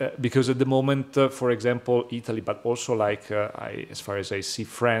 Because at the moment, for example, Italy, but also like as far as I see,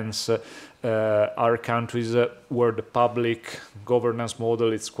 France, are countries where the public governance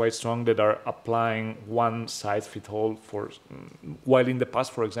model is quite strong, that are applying one size fits all for, while in the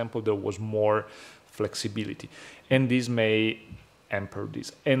past, for example, there was more flexibility, and this may hamper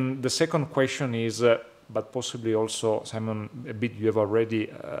this. And the second question is, but possibly also, Simon, a bit you have already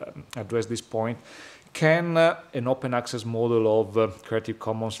addressed this point. Can an open access model of Creative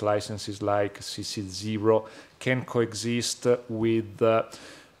Commons licenses like CC0 can coexist with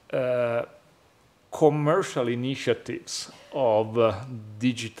commercial initiatives of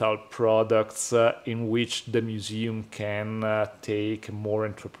digital products in which the museum can take a more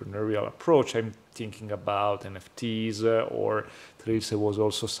entrepreneurial approach? I'm thinking about NFTs, or Teresa was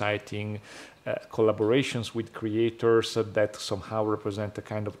also citing collaborations with creators that somehow represent a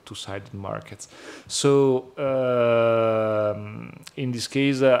kind of two-sided markets. So in this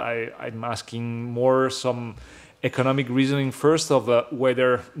case, I'm asking more some economic reasoning first of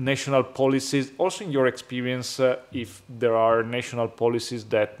whether national policies, also in your experience, if there are national policies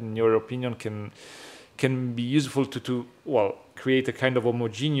that, in your opinion, can be useful to well, create a kind of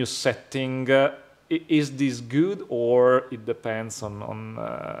homogeneous setting. Is this good, or it depends on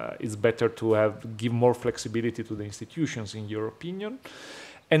it's better to give more flexibility to the institutions, in your opinion?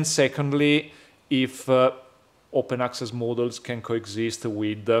 And secondly, if open access models can coexist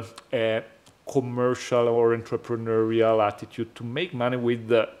with a commercial or entrepreneurial attitude to make money with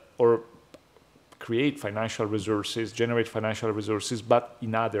or create financial resources, generate financial resources, but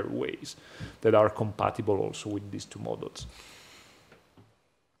in other ways that are compatible also with these two models.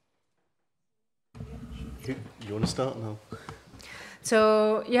 You want to start now?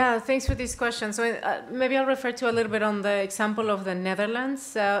 So yeah, thanks for this question. So maybe I'll refer to a little bit on the example of the Netherlands.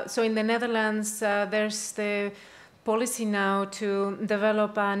 So in the Netherlands, there's the policy now to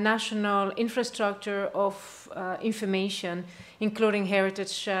develop a national infrastructure of information, including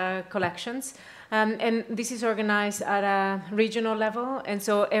heritage collections. And this is organized at a regional level. And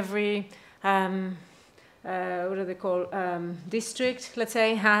so every, what do they call, district, let's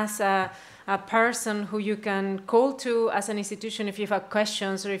say, has a person who you can call to as an institution if you have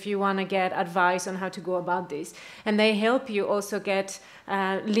questions or if you want to get advice on how to go about this. And they help you also get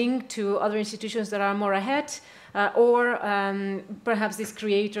linked to other institutions that are more ahead, or perhaps these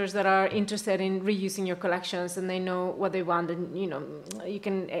creators that are interested in reusing your collections and they know what they want, and you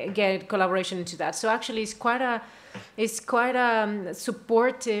can get collaboration into that. So actually it's quite a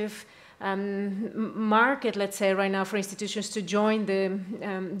supportive market, let's say, right now for institutions to join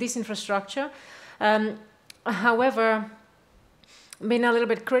this infrastructure. However, being a little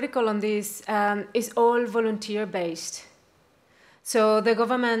bit critical on this, is all volunteer based. So the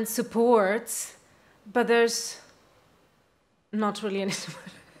government supports, but there's not really any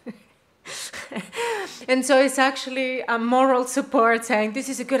support. And so it's actually a moral support saying, this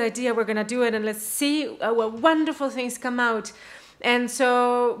is a good idea, we're going to do it, and let's see what wonderful things come out. And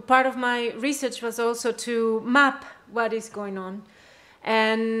so part of my research was also to map what is going on.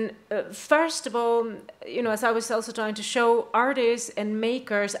 And first of all, as I was also trying to show, artists and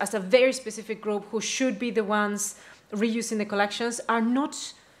makers as a very specific group who should be the ones reusing the collections are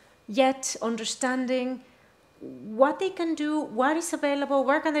not yet understanding what they can do, what is available,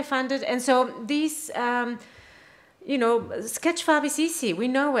 where can they find it. And so these, Sketchfab is easy, we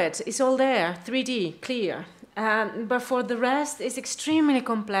know it, it's all there, 3D, clear. But for the rest, it's extremely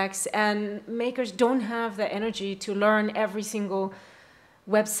complex, and makers don't have the energy to learn every single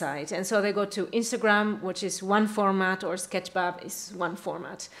website. And so they go to Instagram, which is one format, or Sketchfab is one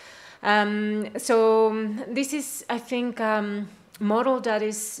format. So this is, I think, model that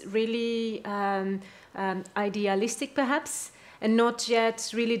is really idealistic, perhaps, and not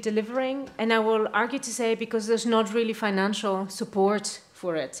yet really delivering. And I will argue to say because there's not really financial support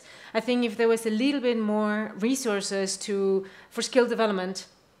for it. I think if there was a little bit more resources for skill development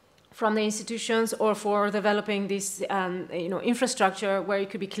from the institutions, or for developing this infrastructure where it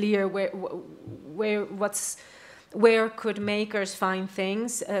could be clear where could makers find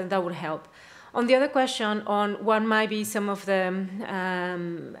things, that would help. On the other question on what might be some of the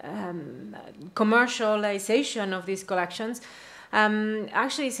commercialization of these collections,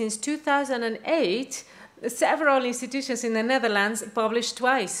 actually since 2008, several institutions in the Netherlands published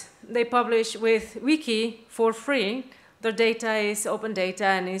twice they publish with Wiki for free. Their data is open data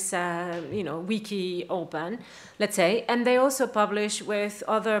and is, Wiki open, let's say. And they also publish with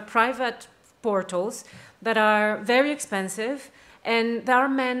other private portals that are very expensive and they are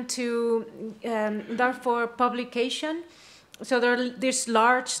meant to, they're for publication. So there's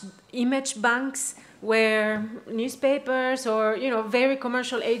large image banks where newspapers or, very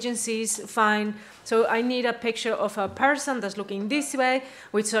commercial agencies find, so I need a picture of a person that's looking this way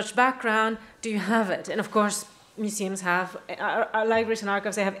with such background. Do you have it? And of course, museums have, libraries and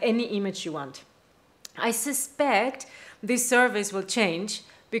archives, they have any image you want. I suspect this service will change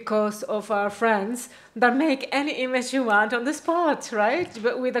because of our friends that make any image you want on the spot, right?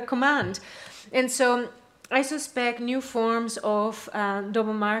 But with a command. And so I suspect new forms of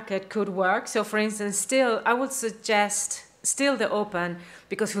double market could work. So for instance, still, I would suggest still the open,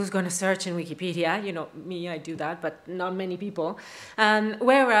 because who's going to search in Wikipedia? Me, I do that, but not many people.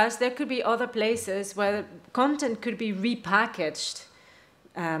 Whereas there could be other places where content could be repackaged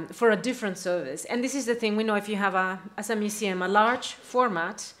for a different service. And this is the thing, we know if you have, as a museum, a large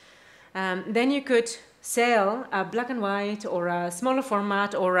format, then you could sell a black and white or a smaller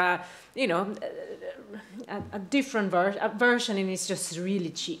format or a different version, and it's just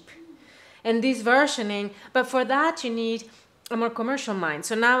really cheap. And this versioning, but for that you need a more commercial mind.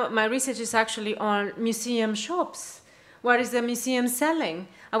 So now my research is actually on museum shops. What is the museum selling?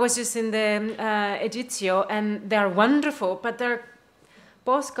 I was just in the Egizio, and they're wonderful, but their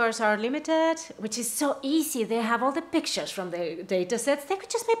postcards are limited, which is so easy. They have all the pictures from the data sets. They could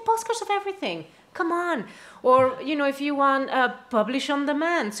just make postcards of everything. Come on. Or, if you want publish on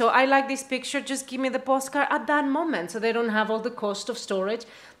demand. So I like this picture, just give me the postcard at that moment so they don't have all the cost of storage.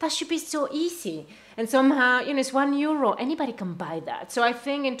 That should be so easy. And somehow, it's €1. Anybody can buy that. So I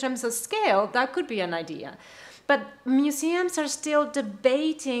think in terms of scale, that could be an idea. But museums are still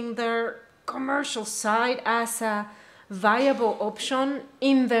debating their commercial side as a viable option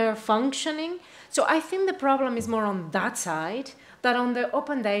in their functioning. So I think the problem is more on that side than on the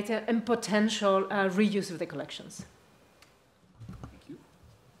open data and potential reuse of the collections. Thank you.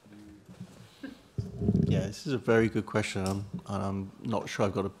 Yeah, this is a very good question, and I'm not sure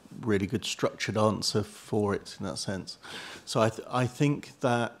I've got a really good structured answer for it in that sense. So I think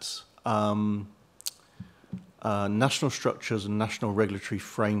that national structures and national regulatory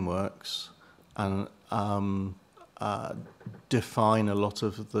frameworks and define a lot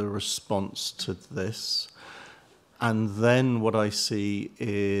of the response to this. And then what I see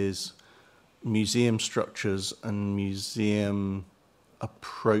is museum structures and museum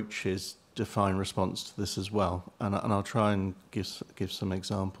approaches define response to this as well. And I'll try and give some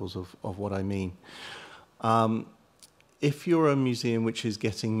examples of what I mean. If you're a museum which is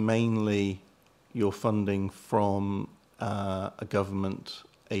getting mainly your funding from a government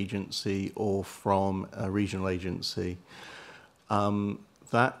agency or from a regional agency,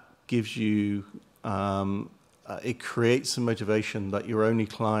 that gives you, it creates a motivation that your only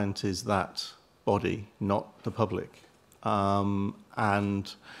client is that body, not the public.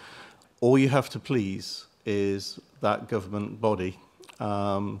 And all you have to please is that government body.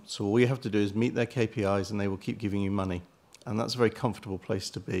 So all you have to do is meet their KPIs and they will keep giving you money. And that's a very comfortable place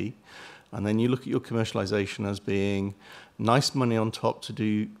to be. And then you look at your commercialization as being nice money on top to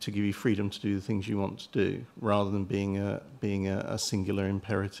give you freedom to do the things you want to do, rather than being a singular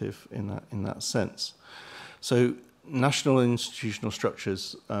imperative in that sense. So national institutional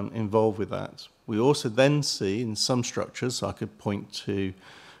structures involved with that. We also then see in some structures, so I could point to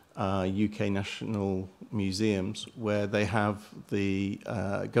UK national museums, where they have the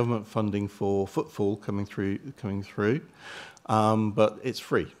government funding for footfall coming through, but it's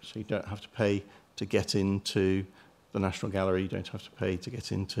free, so you don't have to pay to get into the National Gallery, you don't have to pay to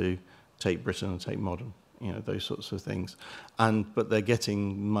get into Tate Britain or Tate Modern, those sorts of things. But they're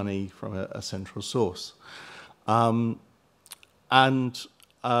getting money from a central source. Until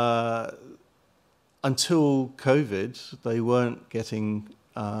COVID, they weren't getting,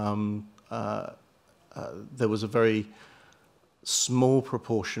 there was a very small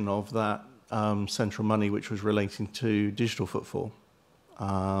proportion of that central money which was relating to digital footfall.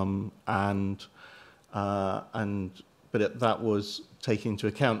 But that was taken into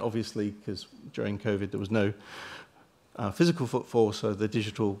account, obviously, because during COVID there was no physical footfall, so the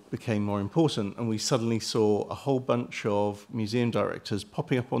digital became more important, and we suddenly saw a whole bunch of museum directors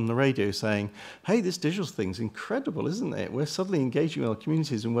popping up on the radio saying, hey, this digital thing's incredible, isn't it? We're suddenly engaging with our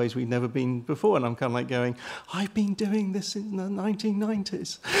communities in ways we've never been before. And I'm kind of like going, I've been doing this in the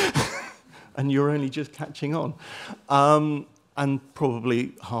 1990s. And you're only just catching on. And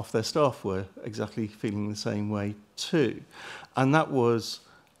probably half their staff were exactly feeling the same way too. And that was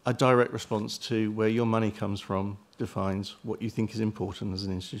a direct response to where your money comes from defines what you think is important as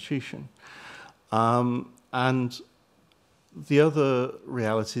an institution. And the other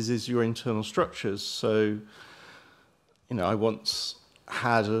realities is your internal structures. So, I once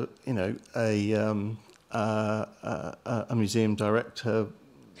had a museum director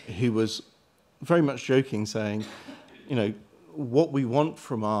who was very much joking, saying, what we want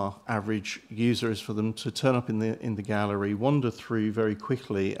from our average user is for them to turn up in the gallery, wander through very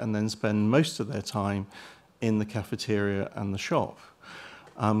quickly, and then spend most of their time in the cafeteria and the shop.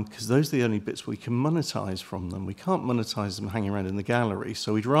 Because those are the only bits we can monetize from them. We can't monetize them hanging around in the gallery,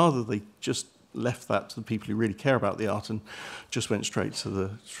 so we'd rather they just left that to the people who really care about the art and just went straight to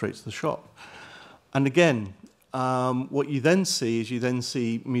the shop. And again, what you then see is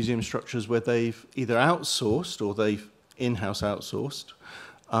museum structures where they've either outsourced or they've in-house outsourced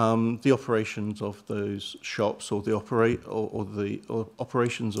the operations of those shops or the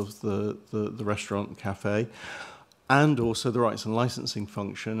operations of the restaurant and cafe, and also the rights and licensing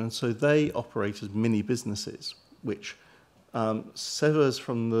function. And so they operate as mini businesses, which severs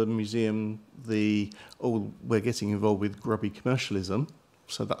from the museum we're getting involved with grubby commercialism.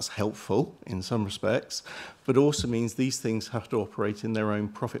 So that's helpful in some respects, but also means these things have to operate in their own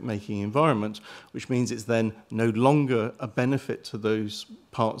profit-making environment, which means it's then no longer a benefit to those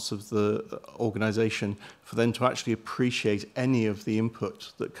parts of the organization for them to actually appreciate any of the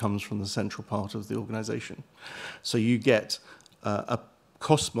input that comes from the central part of the organization. So you get a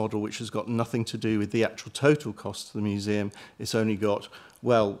cost model which has got nothing to do with the actual total cost of the museum. It's only got,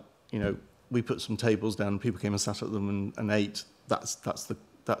 we put some tables down, people came and sat at them and ate. That's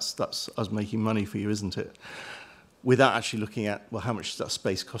us making money for you, isn't it? Without actually looking at, well, how much is that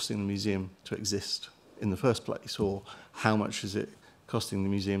space costing the museum to exist in the first place, or how much is it costing the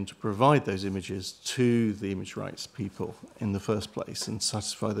museum to provide those images to the image rights people in the first place and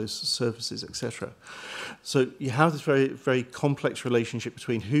satisfy those services, etc. So you have this very, very complex relationship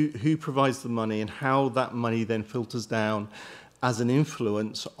between who provides the money and how that money then filters down as an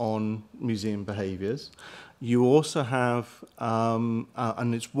influence on museum behaviours. You also have,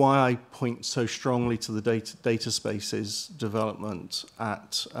 and it's why I point so strongly to the data spaces development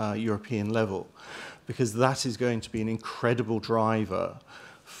at European level, because that is going to be an incredible driver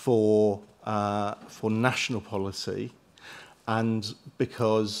for national policy, and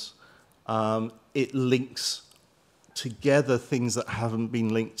because it links together things that haven't been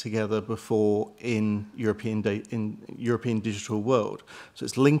linked together before in European digital world. So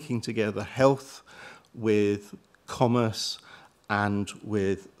it's linking together health with commerce and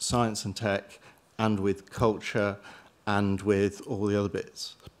with science and tech and with culture and with all the other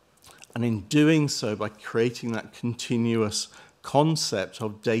bits. And in doing so, by creating that continuous concept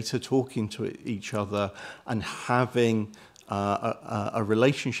of data talking to each other and having a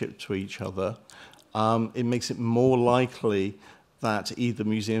relationship to each other, it makes it more likely that either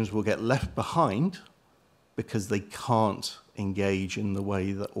museums will get left behind because they can't engage in the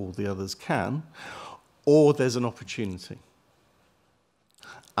way that all the others can, or there's an opportunity.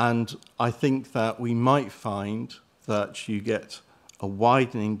 And I think that we might find that you get a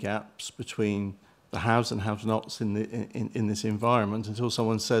widening gaps between the haves and have-nots in this environment until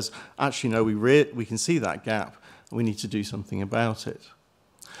someone says, actually, no, we can see that gap, and we need to do something about it.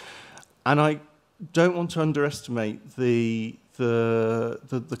 And I don't want to underestimate the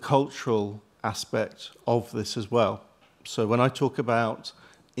cultural aspect of this as well. So when I talk about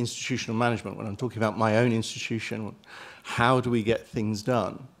institutional management, when I'm talking about my own institution, how do we get things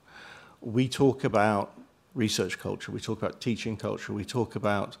done? We talk about research culture, we talk about teaching culture, we talk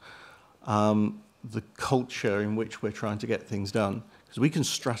about the culture in which we're trying to get things done. Because we can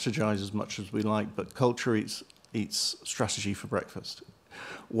strategize as much as we like, but culture eats strategy for breakfast.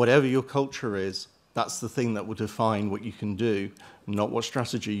 Whatever your culture is, that's the thing that will define what you can do, not what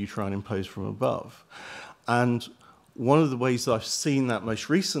strategy you try and impose from above. And one of the ways that I've seen that most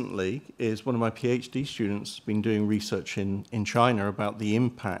recently is one of my PhD students has been doing research in China about the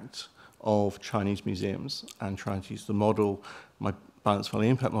impact of Chinese museums and trying to use the model, my balanced value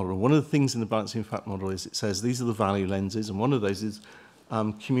impact model. One of the things in the balanced impact model is it says these are the value lenses, and one of those is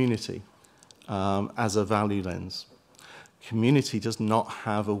community as a value lens. Community does not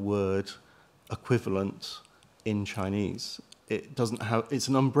have a word equivalent in Chinese. It doesn't have, it's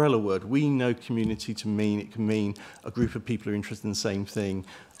an umbrella word. We know community to mean, it can mean a group of people who are interested in the same thing,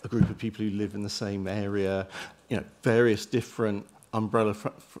 a group of people who live in the same area, various different umbrella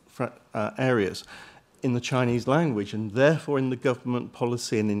areas in the Chinese language, and therefore in the government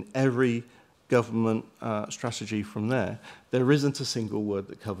policy and in every government strategy from there. There isn't a single word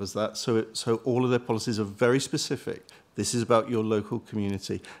that covers that, so all of their policies are very specific. This is about your local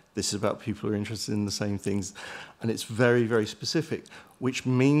community. This is about people who are interested in the same things. And it's very, very specific, which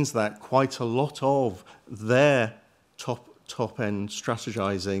means that quite a lot of their top-end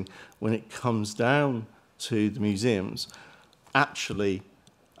strategizing, when it comes down to the museums, actually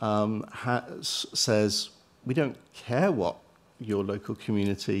says, we don't care what your local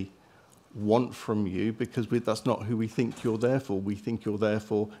community want from you, because that's not who we think you're there for. We think you're there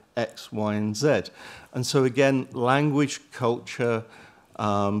for X, Y, and Z. And so again, language, culture,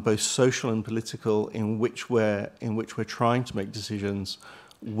 both social and political, in which we're trying to make decisions,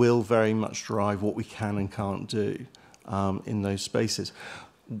 will very much drive what we can and can't do in those spaces.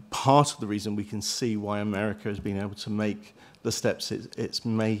 Part of the reason we can see why America has been able to make the steps it's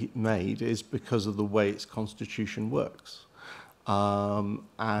made is because of the way its constitution works, and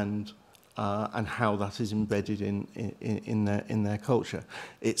how that is embedded in their culture.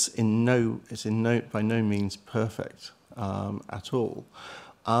 It's by no means perfect at all,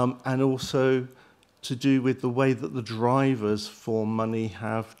 and also to do with the way that the drivers for money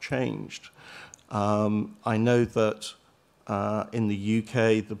have changed. I know that in the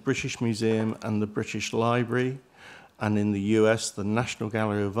UK, the British Museum and the British Library, and in the US, the National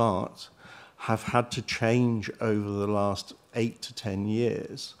Gallery of Art, have had to change over the last 8 to 10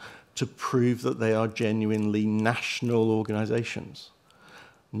 years to prove that they are genuinely national organizations.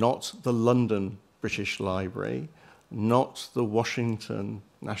 Not the London British Library, not the Washington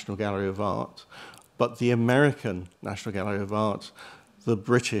National Gallery of Art, but the American National Gallery of Art, the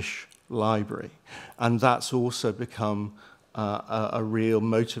British Library. And that's also become a real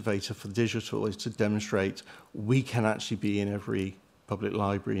motivator for digital, is to demonstrate we can actually be in every public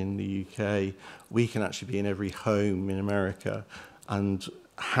library in the UK, we can actually be in every home in America, and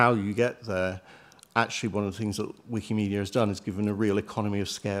how you get there, actually one of the things that Wikimedia has done is given a real economy of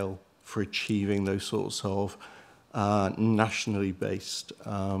scale for achieving those sorts of nationally based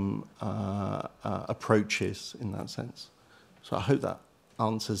approaches in that sense. So I hope that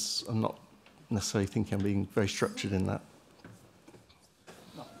answers. I'm not necessarily thinking I'm being very structured in that.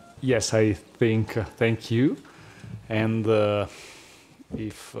 Yes, I think, thank you. And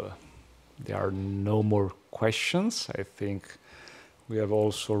if there are no more questions, I think we have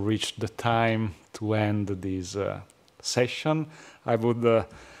also reached the time to end this session. I would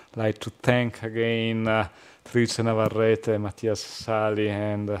like to thank again Trizia Navarrete, Mattias Sali,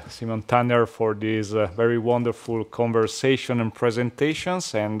 and Simon Tanner for this very wonderful conversation and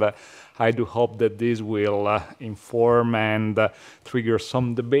presentations. And I do hope that this will inform and trigger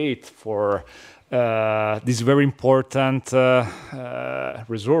some debate for this very important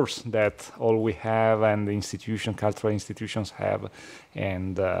resource that all we have and the institution, cultural institutions have,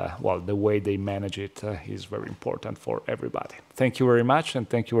 and well, the way they manage it is very important for everybody. Thank you very much, and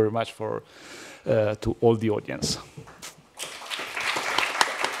thank you very much for to all the audience.